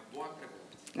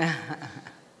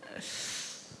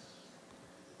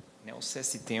 Não sei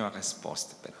se tenho a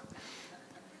resposta,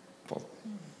 vou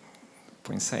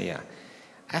ensaiar.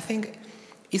 I think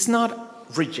it's not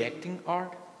rejecting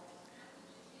art.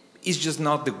 It's just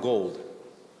not the goal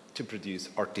to produce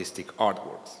artistic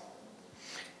artworks.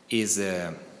 It's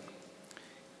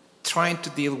trying to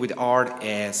deal with art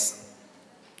as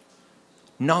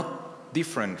not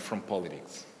different from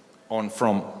politics, or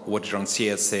from what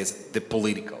Rancière says, the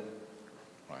political.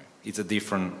 It's a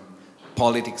different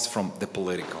politics from the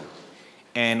political.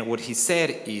 And what he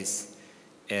said is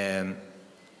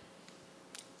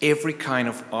every kind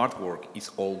of artwork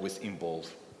is always involved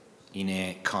in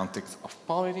a context of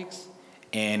politics,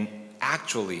 and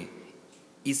actually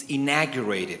is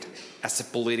inaugurated as a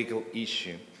political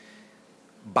issue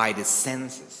by the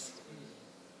senses,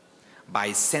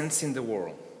 by sensing the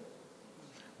world,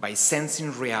 by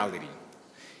sensing reality.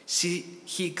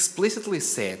 He explicitly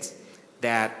said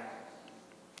that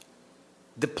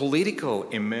the political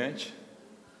emerge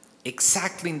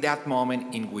exactly in that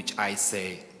moment in which I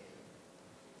say,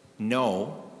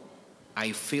 no,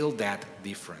 I feel that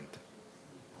different.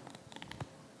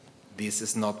 This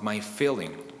is not my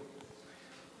feeling.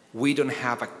 We don't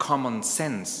have a common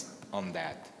sense on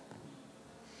that.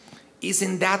 It's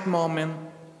in that moment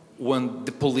when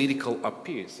the political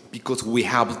appears, because we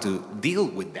have to deal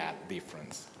with that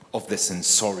difference of the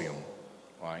sensorium,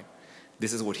 right?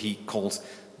 This is what he calls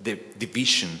the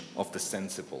division of the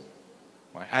sensible.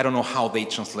 Right? I don't know how they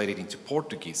translate it into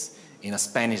Portuguese. In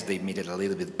Spanish, they made it a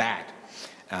little bit bad,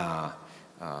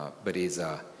 but is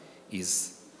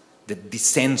the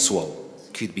dissensual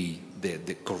could be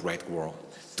the correct word.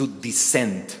 To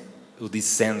dissent, to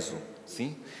dissenso,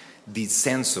 see?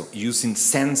 Dissenso, using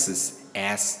senses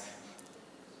as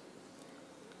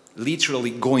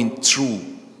literally going through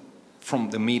from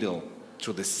the middle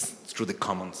through the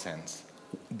common sense.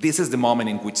 This is the moment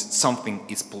in which something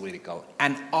is political.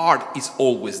 And art is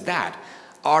always that.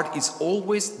 Art is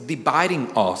always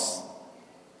dividing us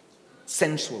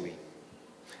sensually.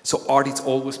 So art is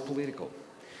always political.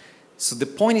 So the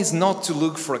point is not to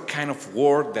look for a kind of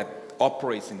work that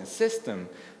operates in a system,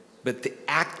 but to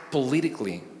act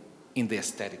politically in the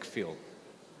aesthetic field.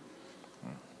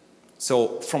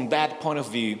 So from that point of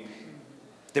view,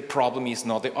 the problem is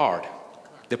not the art.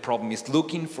 The problem is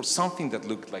looking for something that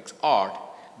looks like art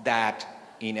that,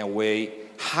 in a way,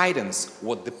 hidens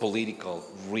what the political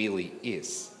really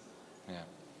is. Yeah.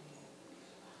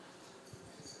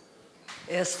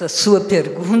 Esta sua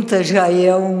pergunta já é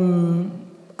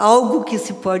algo que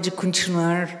se pode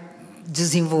continuar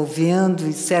desenvolvendo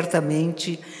e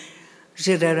certamente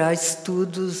gerará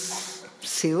estudos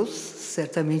seus,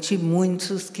 certamente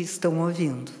muitos que estão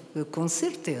ouvindo, com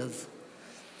certeza.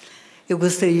 Eu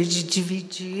gostaria de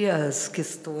dividir as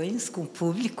questões com o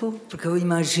público, porque eu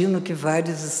imagino que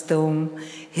vários estão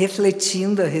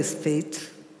refletindo a respeito,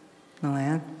 não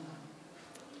é?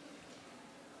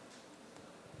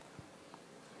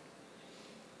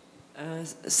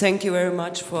 Thank you very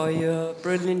much for your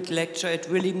brilliant lecture. It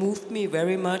really moved me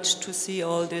very much to see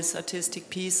all these artistic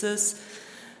pieces.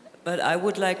 But I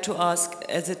would like to ask,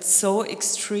 as it's so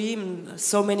extreme,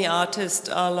 so many artists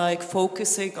are like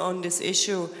focusing on this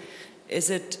issue,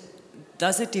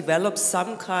 does it develop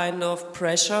some kind of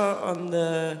pressure on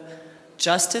the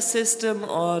justice system,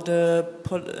 or that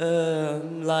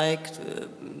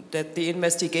the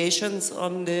investigations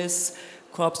on this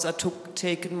corpse are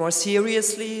taken more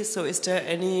seriously? So is there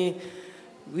any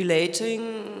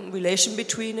relation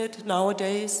between it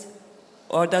nowadays?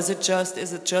 Or is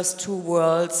it just two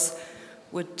worlds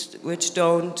which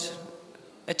don't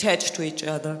attach to each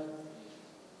other?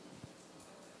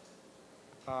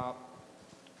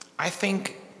 I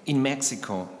think in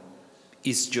Mexico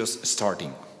it's just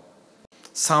starting.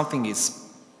 Something is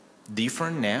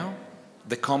different now.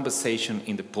 The conversation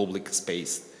in the public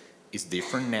space is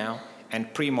different now,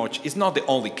 and pretty much it's not the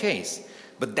only case,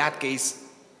 but that case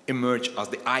emerged as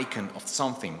the icon of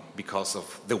something because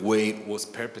of the way it was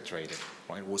perpetrated.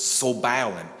 Right? It was so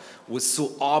violent, it was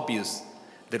so obvious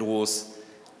that it was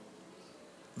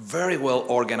very well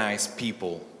organized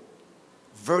people,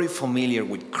 very familiar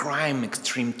with crime,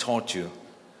 extreme torture,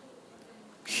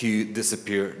 who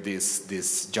disappeared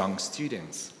these young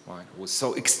students. Right? It was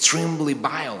so extremely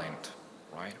violent,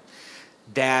 right?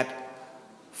 That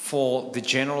for the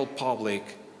general public,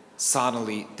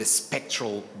 suddenly the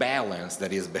spectral balance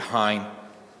that is behind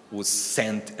was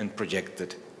sent and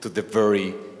projected to the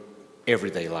very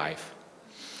everyday life.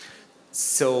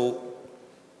 So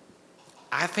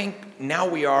I think now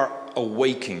we are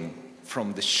awaking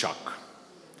from the shock,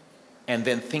 and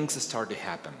then things start to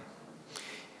happen.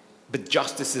 But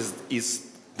justice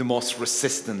is the most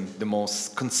resistant, the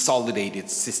most consolidated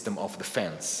system of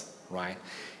defense, right?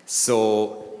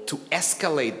 So to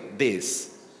escalate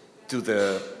this to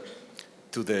the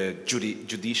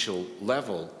judicial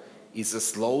level is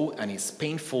slow and is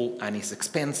painful and is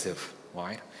expensive,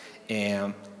 right?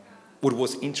 And what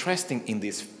was interesting in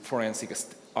this forensic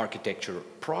architecture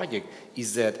project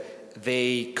is that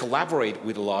they collaborate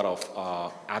with a lot of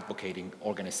advocating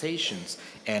organizations,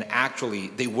 and actually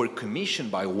they were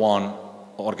commissioned by one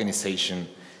organization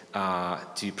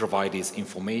to provide this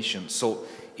information. So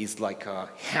it's like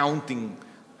haunting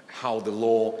how the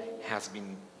law has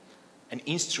been an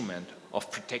instrument of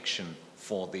protection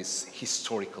for this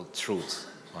historical truth.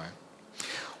 Right?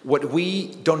 What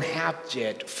we don't have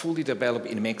yet fully developed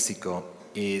in Mexico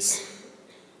is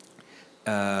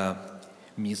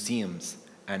museums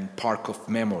and park of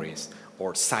memories,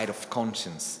 or site of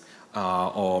conscience,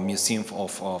 or museum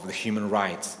of the human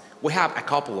rights. We have a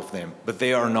couple of them, but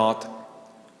they are not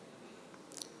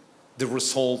the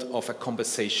result of a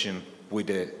conversation with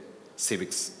the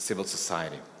civil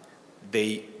society.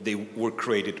 They were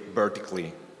created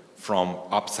vertically from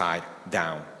upside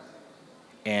down,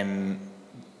 and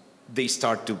they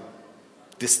start to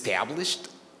be established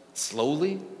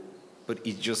slowly, but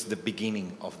it's just the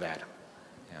beginning of that.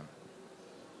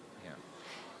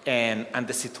 And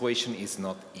the situation is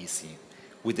not easy.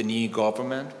 With the new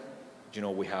government, you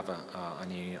know, we have a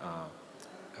new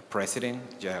president,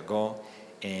 Jago,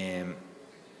 and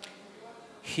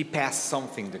he passed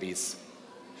something that is,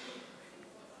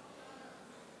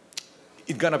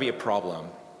 it's gonna be a problem.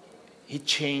 He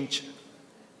changed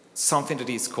something that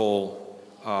is called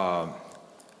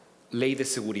Ley de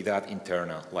Seguridad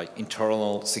Interna, like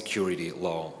internal security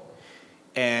law.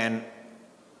 And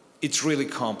it's really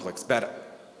complex, but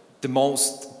the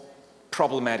most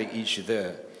problematic issue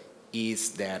there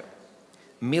is that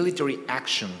military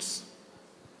actions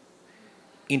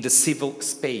in the civil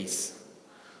space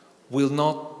will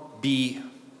not be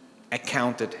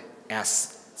accounted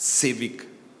as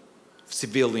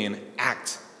civilian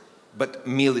acts, but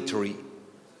military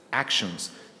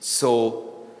actions.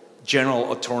 So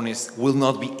general attorneys will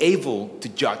not be able to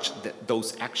judge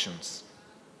those actions.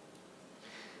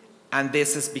 And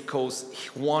this is because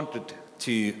he wanted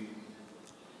to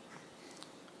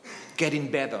get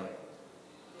in better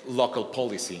local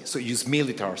policy, so use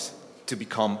militaries to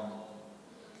become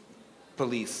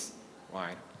police,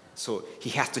 right? So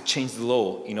he has to change the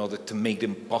law in order to make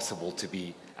them possible to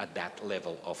be at that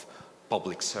level of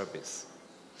public service,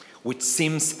 which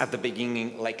seems at the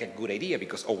beginning like a good idea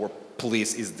because our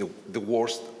police is the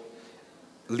worst,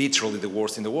 literally the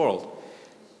worst in the world.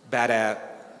 But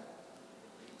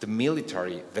the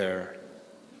military there,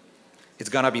 it's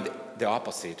gonna be the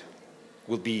opposite.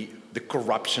 Will be the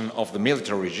corruption of the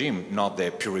military regime, not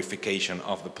the purification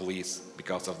of the police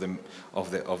because of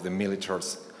the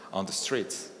militaries on the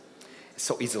streets.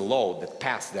 So it's a law that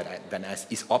passed that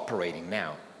is operating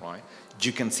now, right?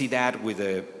 You can see that with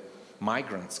the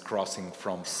migrants crossing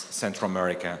from Central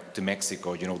America to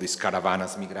Mexico, you know, these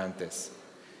caravanas migrantes.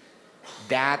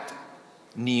 That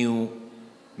new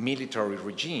military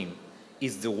regime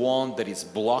is the one that is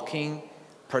blocking,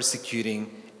 persecuting,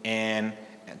 and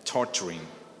torturing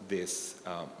these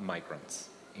migrants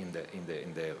in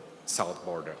the south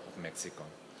border of Mexico.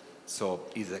 So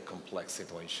it's a complex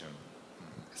situation.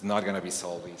 It's not going to be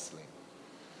solved easily.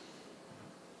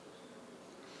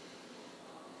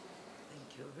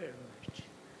 Thank you very much.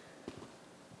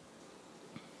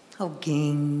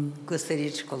 Alguém gostaria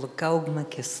de colocar alguma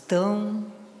questão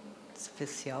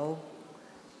especial?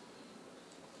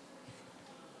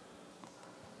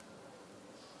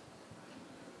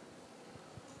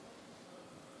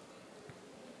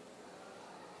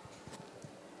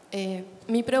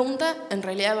 Mi pregunta en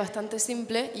realidad es bastante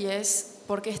simple y es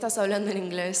 ¿por qué estás hablando en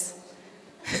inglés?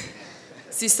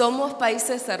 Si somos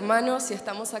países hermanos y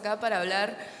estamos acá para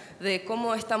hablar de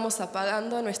cómo estamos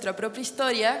apagando nuestra propia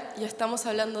historia y estamos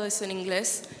hablando de eso en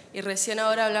inglés y recién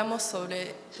ahora hablamos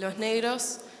sobre los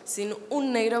negros sin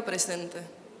un negro presente.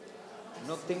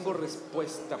 No tengo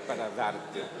respuesta para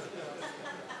darte.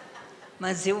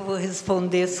 Mas eu vou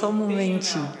responder só um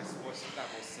momentinho.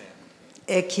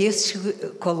 É que este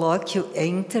colóquio é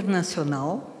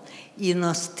internacional e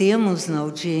nós temos na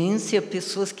audiência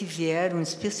pessoas que vieram,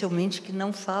 especialmente que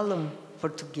não falam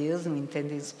português, não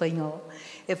entendem espanhol.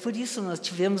 É por isso nós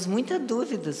tivemos muita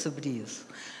dúvida sobre isso.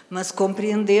 Mas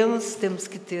compreendemos, temos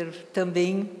que ter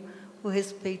também o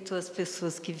respeito às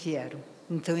pessoas que vieram.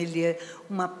 Então, ele é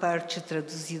uma parte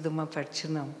traduzida, uma parte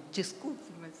não.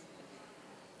 Desculpe, mas...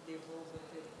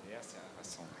 Essa é a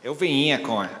razão. Eu vinha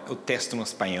com o texto no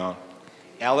espanhol.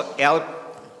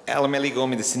 Ela me ligou e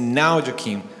me disse, não,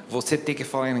 Joaquín, você tem que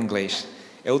falar em inglês.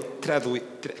 Eu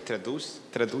traduz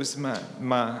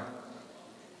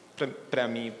para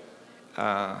mim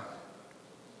à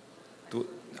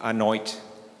noite.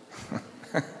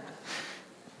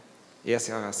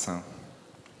 Essa é a razão.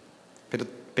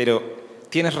 Pero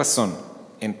tienes razón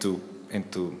en tu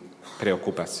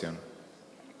preocupación.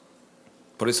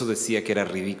 Por eso decía que era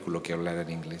ridículo que hablara en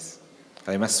inglés.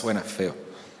 Además suena feo.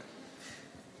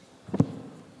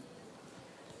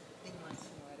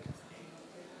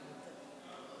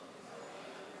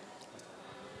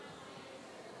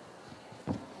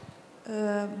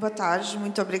 Boa tarde,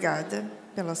 muito obrigada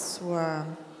pela sua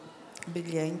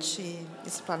brilhante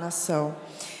explanação.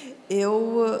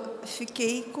 Eu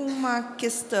fiquei com uma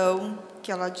questão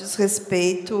que ela diz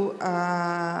respeito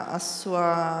a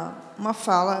uma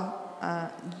fala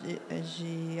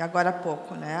de agora há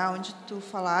pouco, né, onde tu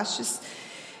falastes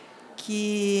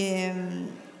que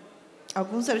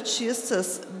alguns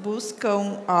artistas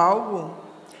buscam algo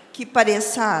que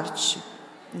pareça arte,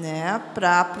 né,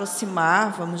 para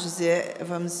aproximar, vamos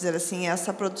dizer assim,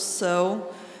 essa produção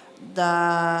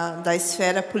da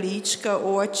esfera política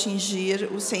ou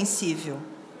atingir o sensível,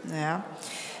 né?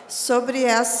 Sobre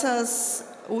essas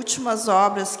últimas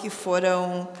obras que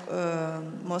foram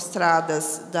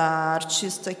mostradas da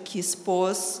artista que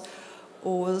expôs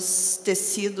os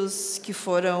tecidos que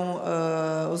foram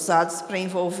usados para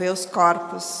envolver os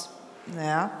corpos,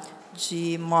 né,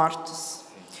 de mortos.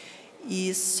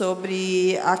 E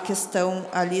sobre a questão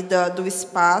ali do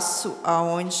espaço,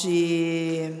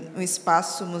 onde um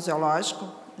espaço museológico,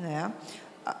 né,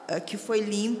 que foi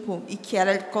limpo e que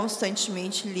era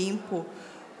constantemente limpo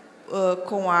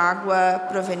com água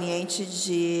proveniente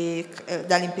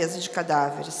da limpeza de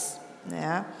cadáveres,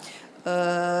 né.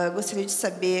 Gostaria de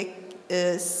saber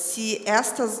se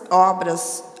estas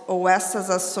obras ou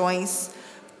essas ações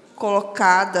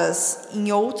colocadas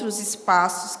em outros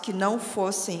espaços que não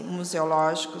fossem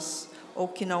museológicos ou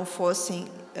que não fossem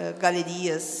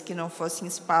galerias, que não fossem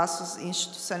espaços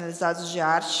institucionalizados de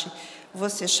arte,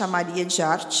 você chamaria de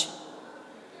arte?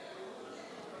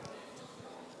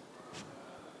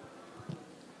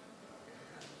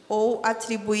 ou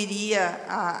atribuiria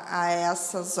a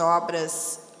essas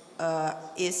obras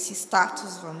esse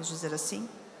status, vamos dizer assim?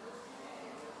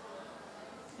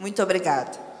 Muito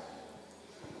obrigada.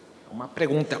 Uma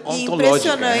pergunta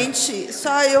ontológica. Impressionante.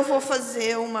 Só eu vou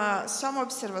fazer só uma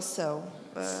observação.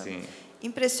 Sim.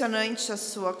 Impressionante a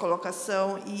sua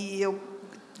colocação, e eu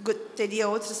teria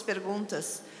outras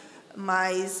perguntas,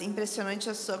 mas impressionante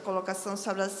a sua colocação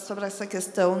sobre essa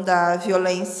questão da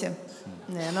violência,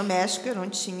 né? No México eu não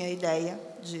tinha ideia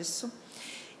disso.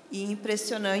 E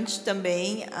impressionante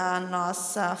também a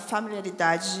nossa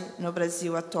familiaridade no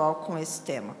Brasil atual com esse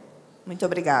tema. Muito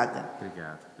obrigada.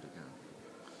 Obrigado.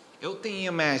 Eu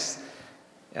tenho mais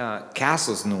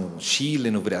casos no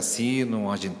Chile, no Brasil,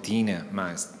 na Argentina,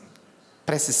 mas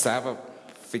precisava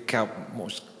ficar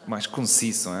mais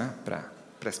conciso, né,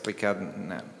 para explicar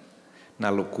na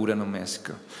loucura no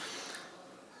México.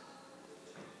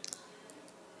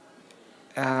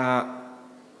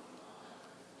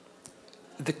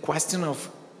 The question of,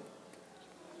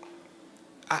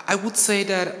 I would say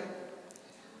that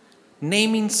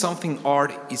naming something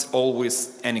art is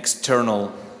always an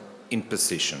external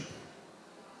imposition.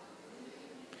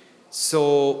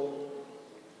 So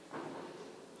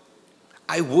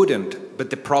I wouldn't, but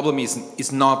the problem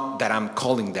is not that I'm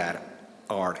calling that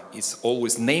art. It's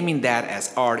always naming that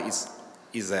as art is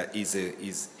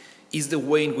the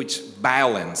way in which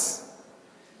violence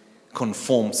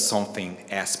conforms something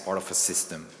as part of a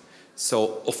system.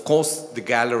 So of course the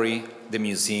gallery, the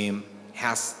museum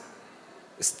has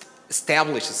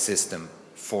established a system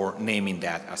for naming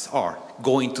that as art.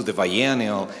 Going to the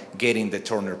biennial, getting the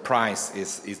Turner Prize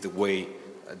is the way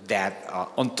that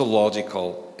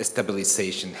ontological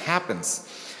stabilization happens.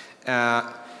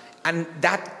 And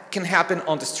that can happen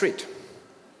on the street.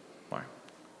 Right?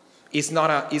 It's not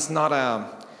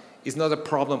a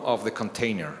problem of the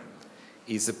container.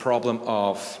 It's a problem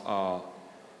of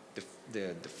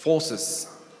the forces,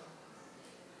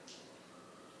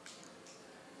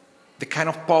 the kind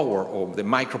of power or the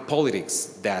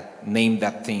micropolitics that name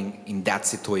that thing in that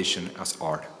situation as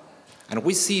art. And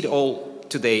we see it all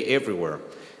today everywhere.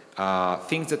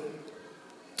 Things that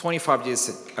 25 years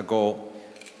ago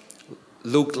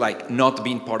looked like not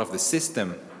being part of the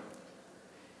system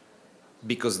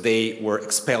because they were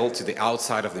expelled to the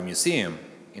outside of the museum.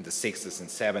 In the 60s and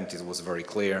 70s, it was very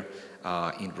clear.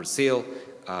 In Brazil,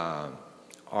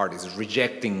 art is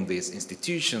rejecting these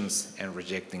institutions and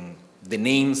rejecting the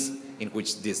names in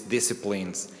which these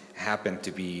disciplines happen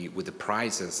to be with the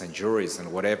prizes and juries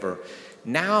and whatever.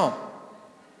 Now,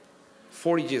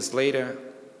 40 years later,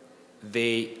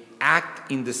 they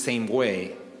act in the same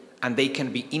way, and they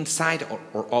can be inside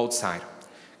or outside.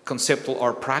 Conceptual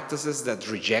art practices that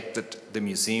rejected the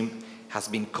museum has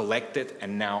been collected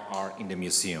and now are in the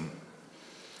museum.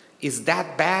 Is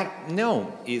that bad?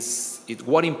 No. Is it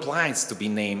what implies to be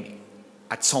named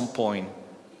at some point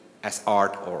as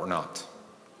art or not?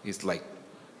 It's like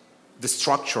the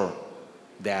structure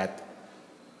that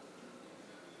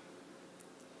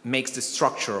makes the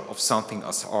structure of something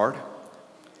as art,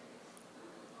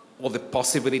 or the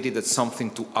possibility that something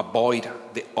to avoid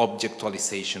the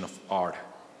objectualization of art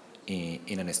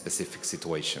in a specific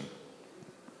situation.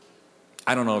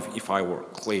 I don't know if I were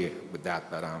clear with that,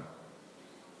 but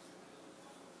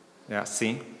yeah,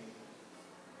 see?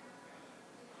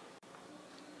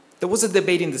 There was a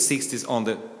debate in the 60s on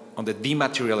the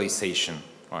dematerialization,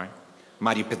 right?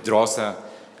 Mario Pedrosa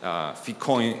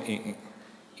ficou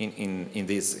in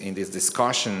this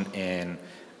discussion, and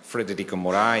Frederico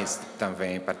Moraes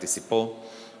também participou.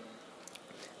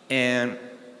 And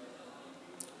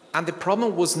the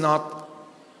problem was not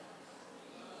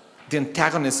the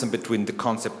antagonism between the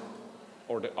concept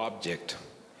or the object,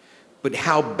 but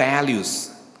how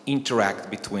values interact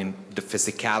between the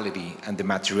physicality and the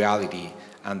materiality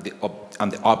and the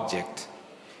object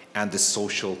and the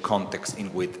social context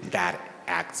in which that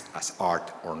acts as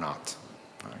art or not.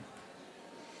 Right?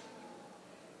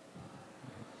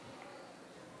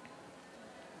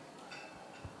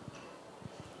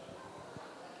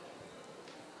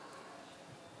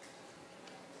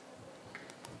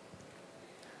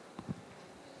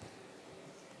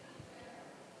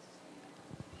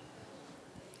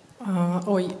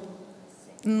 Oi,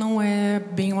 não é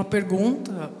bem uma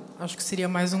pergunta, acho que seria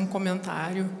mais um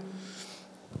comentário.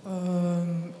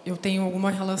 Eu tenho alguma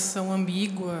relação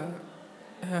ambígua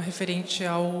referente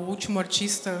ao último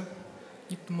artista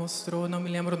que tu mostrou, não me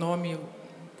lembro o nome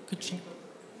que tinha.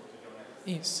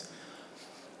 Isso.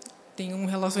 Tenho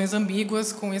relações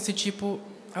ambíguas com esse tipo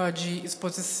de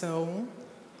exposição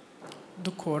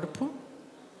do corpo,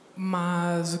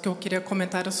 mas o que eu queria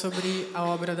comentar é sobre a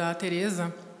obra da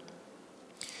Teresa.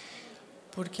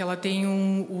 porque ela tem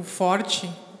o forte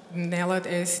nela,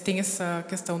 tem essa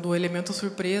questão do elemento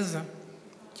surpresa,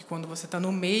 que quando você está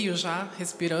no meio já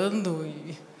respirando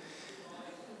e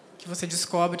que você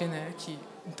descobre, né, que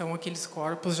então aqueles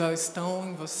corpos já estão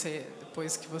em você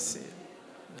depois que você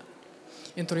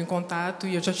entrou em contato.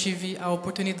 E eu já tive a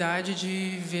oportunidade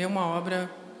de ver uma obra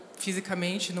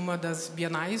fisicamente numa das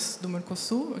bienais do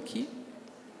Mercosul aqui.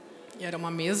 E era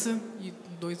uma mesa e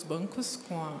 2 bancos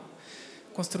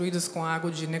construídos com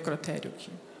água de necrotério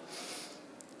aqui.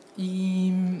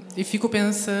 E fico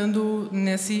pensando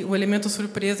o elemento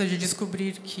surpresa de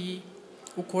descobrir que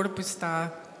o corpo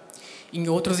está em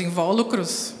outros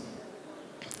invólucros.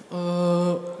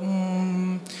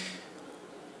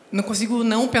 Não consigo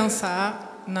não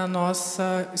pensar na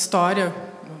nossa história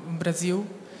no Brasil,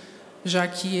 já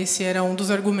que esse era um dos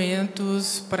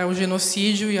argumentos para o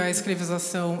genocídio e a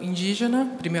escravização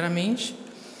indígena, primeiramente,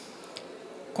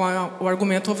 com o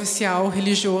argumento oficial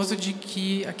religioso de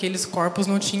que aqueles corpos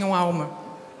não tinham alma.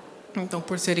 Então,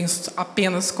 por serem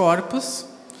apenas corpos,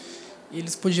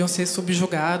 eles podiam ser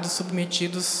subjugados,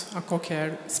 submetidos a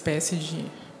qualquer espécie de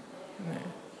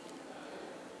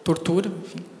tortura,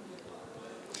 enfim.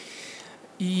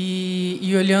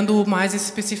 E olhando mais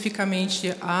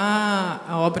especificamente a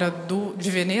obra de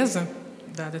Veneza,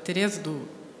 da Teresa,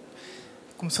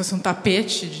 como se fosse um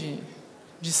tapete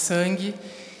de sangue,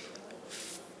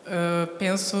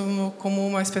 penso como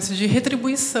uma espécie de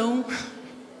retribuição.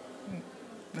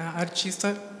 A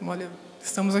artista, olha,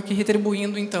 estamos aqui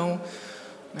retribuindo, então,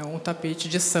 um tapete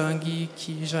de sangue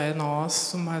que já é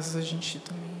nosso, mas a gente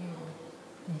também,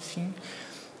 enfim.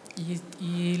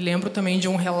 E lembro também de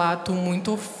um relato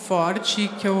muito forte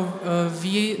que eu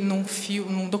vi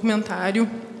num documentário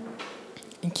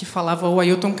em que falava o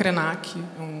Ailton Krenak,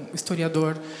 um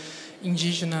historiador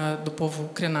indígena do povo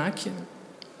Krenak,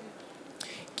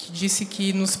 que disse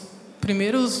que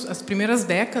as primeiras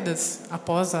décadas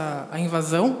após a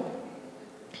invasão,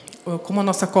 como a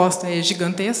nossa costa é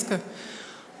gigantesca,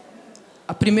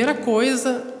 a primeira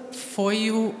coisa foi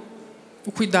o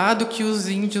cuidado que os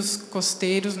índios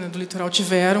costeiros, né, do litoral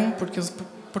tiveram, porque os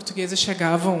portugueses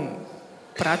chegavam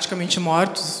praticamente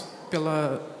mortos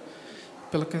pela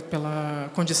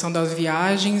condição das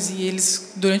viagens, e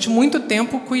eles, durante muito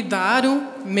tempo,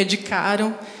 cuidaram,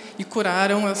 medicaram e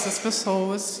curaram essas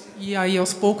pessoas, e aí,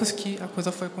 aos poucos, que a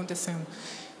coisa foi acontecendo.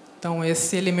 Então,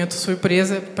 esse elemento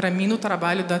surpresa, para mim, no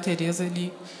trabalho da Teresa,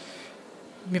 ele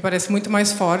me parece muito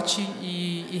mais forte,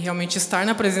 e realmente estar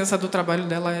na presença do trabalho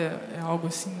dela é algo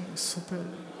assim super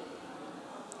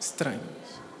estranho.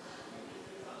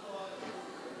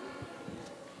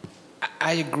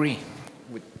 I agree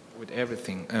with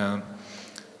everything.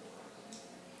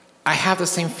 I have the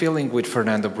same feeling with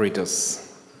Fernando Britos,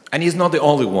 and he's not the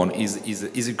only one.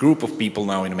 He's a group of people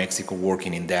now in Mexico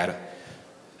working in that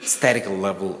statical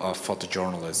level of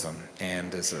photojournalism,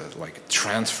 and there's like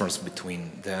transfers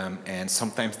between them, and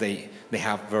sometimes they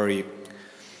have very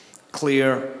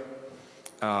clear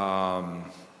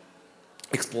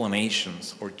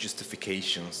explanations or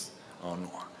justifications on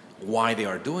why they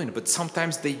are doing it, but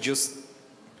sometimes they just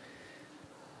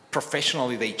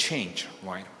professionally they change,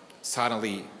 right?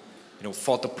 Suddenly,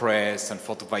 photo press and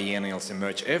photo biennials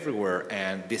emerge everywhere,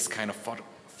 and this kind of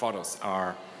photos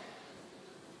are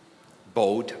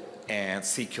bought and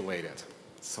circulated.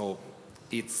 So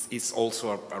it's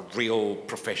also a real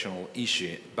professional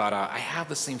issue. But I have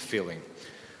the same feeling.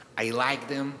 I like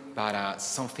them, but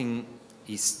something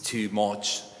is too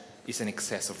much. It's an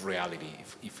excess of reality.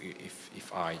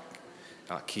 If I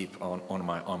keep on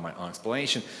my own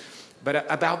explanation. But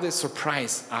about the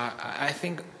surprise, I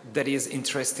think that is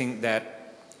interesting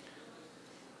that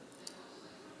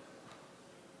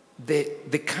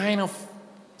the kind of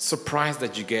surprise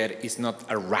that you get is not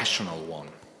a rational one,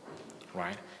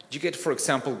 right? You get, for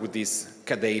example, with this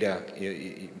cadeira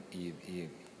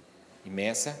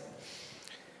imensa,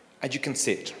 and you can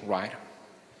sit, right?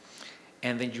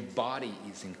 And then your body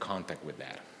is in contact with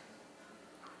that.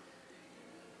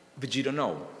 But you don't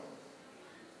know.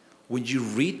 When you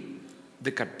read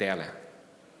the cartela,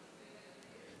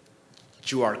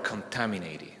 you are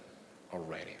contaminated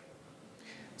already.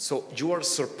 So you are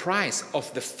surprised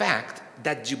of the fact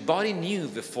that your body knew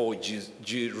before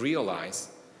you realized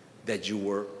that you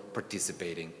were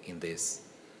participating in this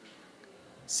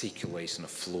circulation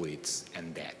of fluids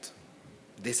and that.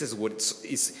 This is what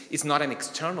it's not an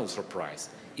external surprise.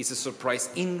 It's a surprise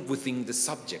within the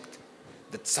subject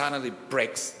that suddenly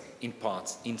breaks in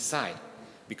parts inside.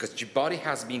 Because your body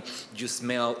has been, you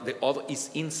smell, the other is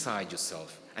inside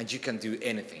yourself, and you can do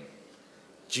anything.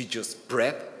 You just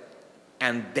breathe,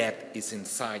 and that is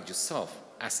inside yourself,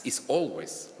 as is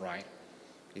always, right?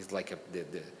 It's like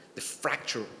the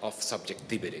fracture of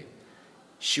subjectivity.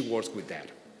 She works with that.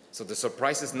 So the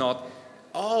surprise is not,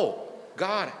 oh,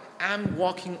 God, I'm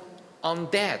walking on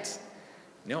that.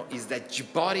 No, it's that your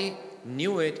body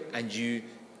knew it and you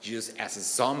just as a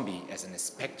zombie, as an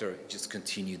specter, just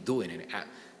continue doing it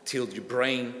till your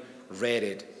brain read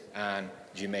it and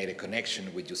you made a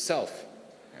connection with yourself.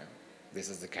 Yeah. This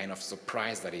is the kind of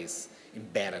surprise that is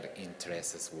embedded in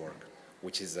Teresa's work,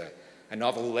 which is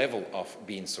another level of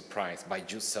being surprised by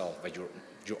yourself, by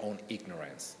your own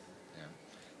ignorance. Yeah.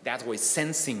 That's why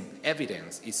sensing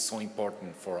evidence is so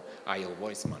important for I.L.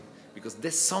 Weissman, because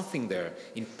there's something there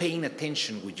in paying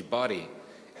attention with your body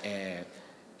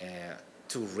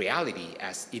to reality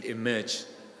as it emerges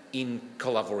in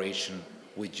collaboration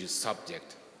with your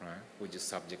subject, right? With your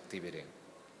subjectivity.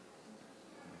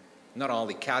 Not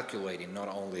only calculating, not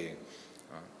only...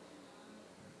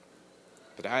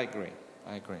 but I agree.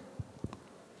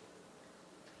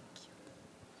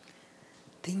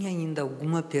 Tem ainda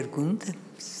alguma pergunta?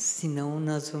 Senão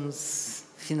nós vamos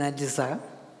finalizar.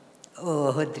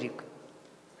 Ô, Rodrigo.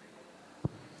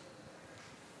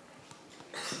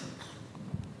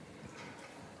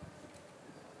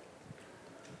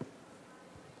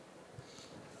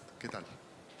 Que tal?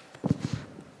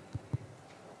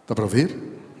 Dá para ouvir?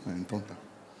 Então tá.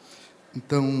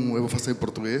 Então eu vou fazer em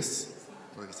português,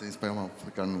 porque em espanhol vou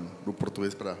ficar no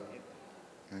português para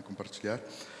compartilhar.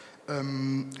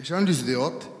 Jean-Louis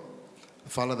Deotte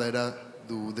fala da era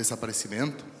do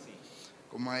desaparecimento,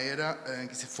 como a era em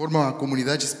que se forma uma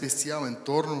comunidade especial em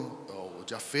torno, ou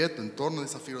de afeto, em torno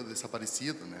dessa figura do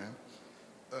desaparecido, né?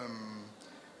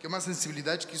 Que é uma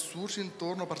sensibilidade que surge em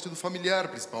torno a partir do familiar,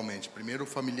 principalmente. Primeiro, o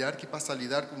familiar que passa a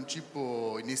lidar com um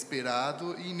tipo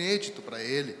inesperado e inédito para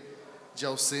ele, de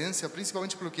ausência,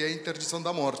 principalmente pelo que é a interdição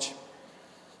da morte.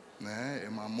 Né? É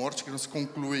uma morte que não se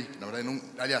conclui, na verdade, não,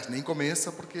 aliás, nem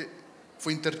começa porque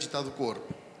foi interditado o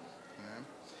corpo. Né?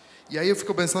 E aí eu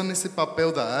fico pensando nesse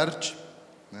papel da arte,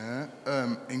 né?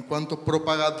 Enquanto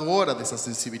propagadora dessa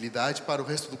sensibilidade para o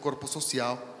resto do corpo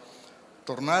social.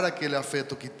 Tornar aquele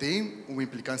afeto que tem uma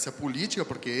implicância política,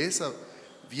 porque esse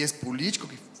viés político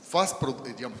que faz,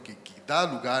 digamos, que dá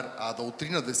lugar à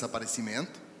doutrina do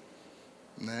desaparecimento,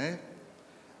 né?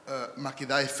 Mas que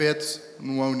dá efeitos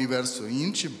no universo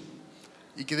íntimo,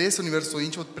 e que desse universo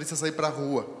íntimo precisa sair para a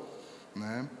rua,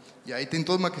 né? E aí tem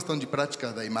toda uma questão de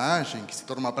prática da imagem, que se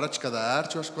torna uma prática da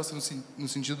arte. Eu acho que gosto no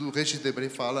sentido do Regis Debray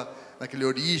fala naquela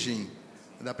origem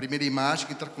da primeira imagem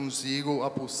que traz consigo a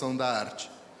pulsão da arte.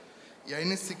 E aí,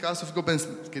 nesse caso, eu fico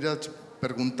pensando, queria te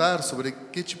perguntar sobre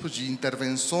que tipo de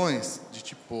intervenções, de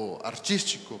tipo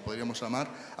artístico, poderíamos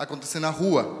chamar, acontecem na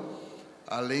rua,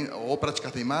 além, ou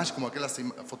práticas de imagem, como aquelas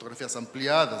fotografias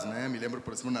ampliadas, né? Me lembro,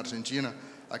 por exemplo, na Argentina,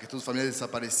 a questão dos familiares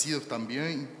desaparecidos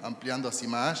também, ampliando as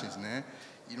imagens, né?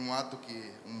 E num ato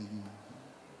que um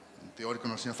teórico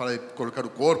norte-americano fala de colocar o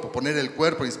corpo, poner o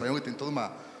corpo, em espanhol, que tem toda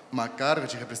uma carga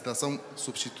de representação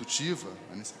substitutiva,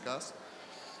 nesse caso.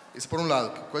 Esse por um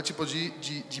lado, qual é o tipo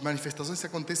de manifestações que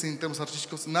acontecem em termos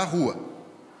artísticos na rua,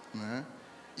 né?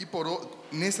 E por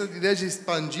nessa ideia de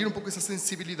expandir um pouco essa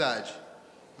sensibilidade,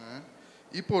 né?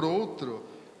 E por outro,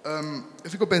 eu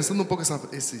fico pensando um pouco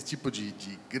esse tipo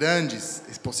de grandes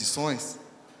exposições,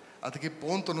 até que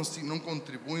ponto não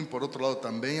contribuem, por outro lado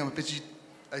também, a uma espécie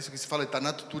a isso que se fala de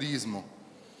tanatoturismo,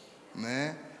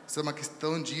 né? Isso é uma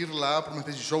questão de ir lá para uma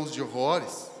espécie de shows de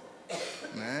horrores,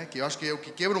 né? Que eu acho que é o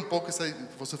que quebra um pouco essa.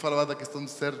 Você falava da questão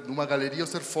de ser numa galeria ou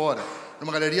ser fora.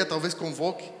 Numa galeria talvez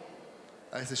convoque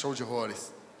a esse show de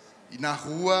horrores, e na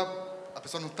rua a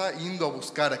pessoa não está indo a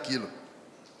buscar aquilo.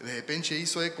 De repente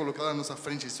isso é colocado na nossa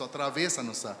frente, isso atravessa a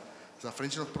nossa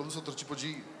frente e nos produz outro tipo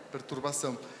de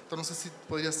perturbação. Então não sei se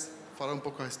poderias falar um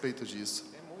pouco a respeito disso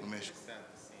no México.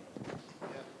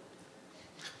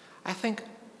 I think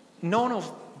none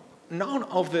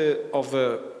of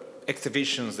the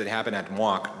exhibitions that happen at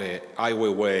MOAC, the Ai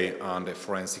Weiwei and the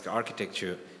forensic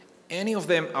architecture, any of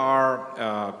them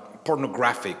are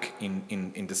pornographic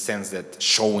in the sense that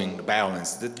showing the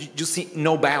balance. You see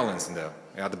no balance in there.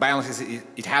 The balance is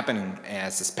it happening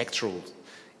as a spectral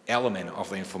element of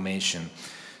the information,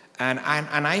 and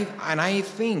I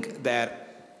think that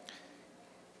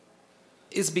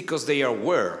it's because they are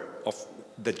aware of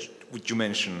that what you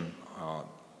mentioned,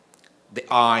 the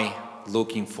eye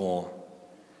looking for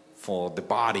the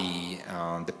body,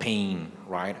 the pain,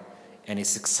 right? And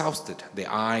it's exhausted. The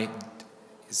eye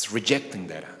is rejecting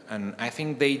that. And I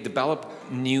think they develop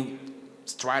new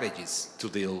strategies to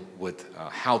deal with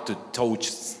how to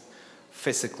touch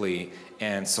physically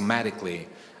and somatically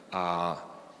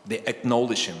the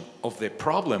acknowledgement of the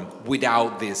problem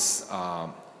without this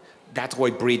that's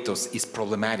why Britos is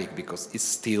problematic, because it's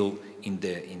still in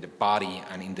the body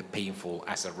and in the painful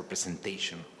as a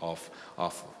representation of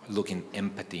looking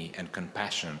empathy and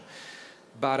compassion.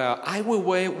 But Ai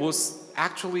Weiwei was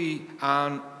actually,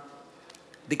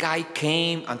 the guy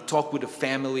came and talked with the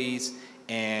families,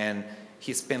 and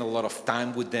he spent a lot of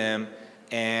time with them.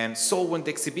 And so when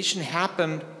the exhibition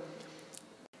happened,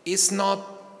 it's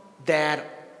not that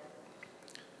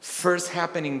first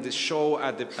happening the show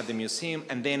at the museum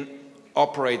and then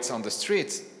operates on the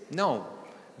streets. No,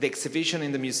 the exhibition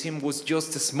in the museum was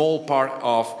just a small part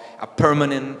of a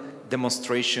permanent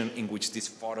demonstration in which this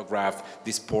photograph,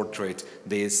 this portrait,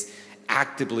 this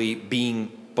actively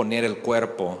being poner el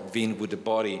cuerpo, being with the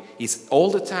body, is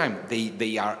all the time.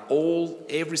 They are all,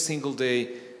 every single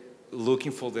day,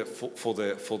 looking for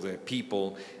the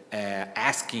people,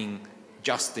 asking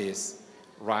justice,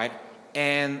 right?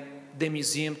 And the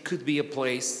museum could be a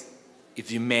place,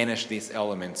 if you manage these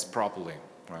elements properly,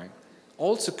 right?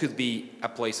 Also could be a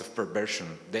place of perversion,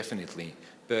 definitely,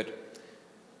 but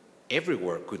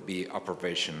everywhere could be a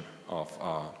perversion of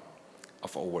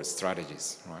our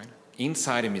strategies, right?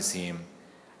 Inside a museum,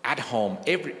 at home,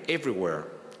 everywhere.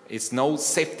 It's no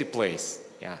safety place,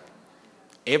 yeah.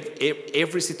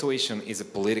 Every situation is a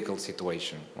political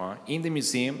situation, right? In the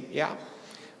museum, yeah,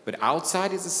 but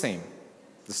outside is the same.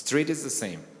 The street is the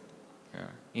same. Yeah.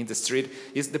 In the street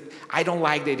is I don't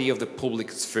like the idea of the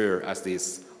public sphere as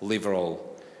this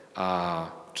liberal,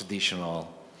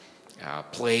 traditional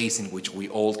place in which we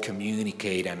all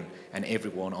communicate and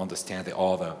everyone understands the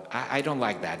other. I don't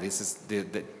like that. This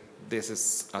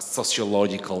is a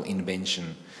sociological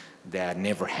invention that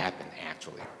never happened,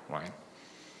 actually, right?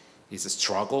 It's a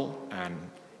struggle,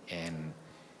 and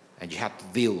you have to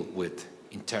deal with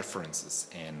interferences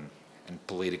and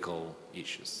political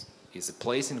issues. It's a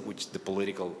place in which the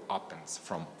political opens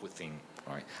from within,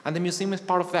 right? And the museum is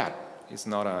part of that. It's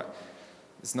not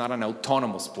an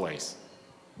autonomous place.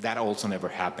 That also never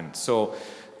happened. So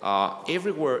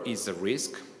everywhere is a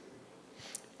risk,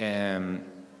 and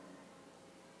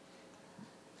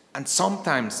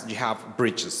sometimes you have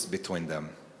bridges between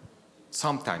them.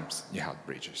 Sometimes you have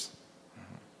bridges.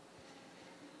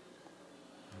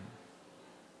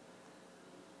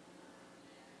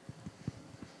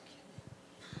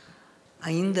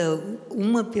 Ainda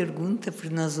uma pergunta, porque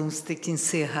nós vamos ter que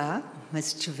encerrar, mas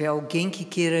se tiver alguém que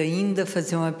queira ainda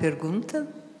fazer uma pergunta,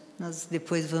 nós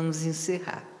depois vamos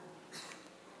encerrar.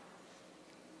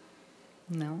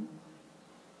 Não?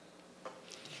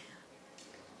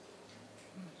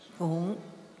 Bom,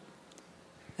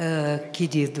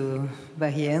 querido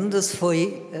Barriendos,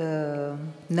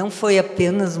 não foi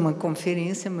apenas uma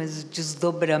conferência, mas o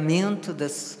desdobramento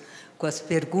com as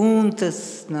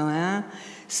perguntas, não é?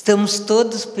 Estamos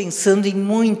todos pensando em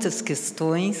muitas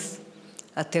questões,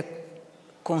 até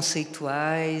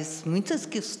conceituais, muitas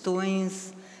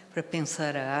questões para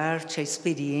pensar a arte, a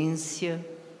experiência,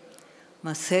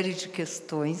 uma série de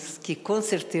questões que com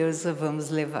certeza vamos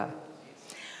levar.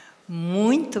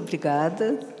 Muito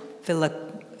obrigada pela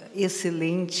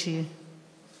excelente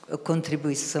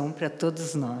contribuição para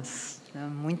todos nós.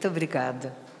 Muito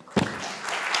obrigada.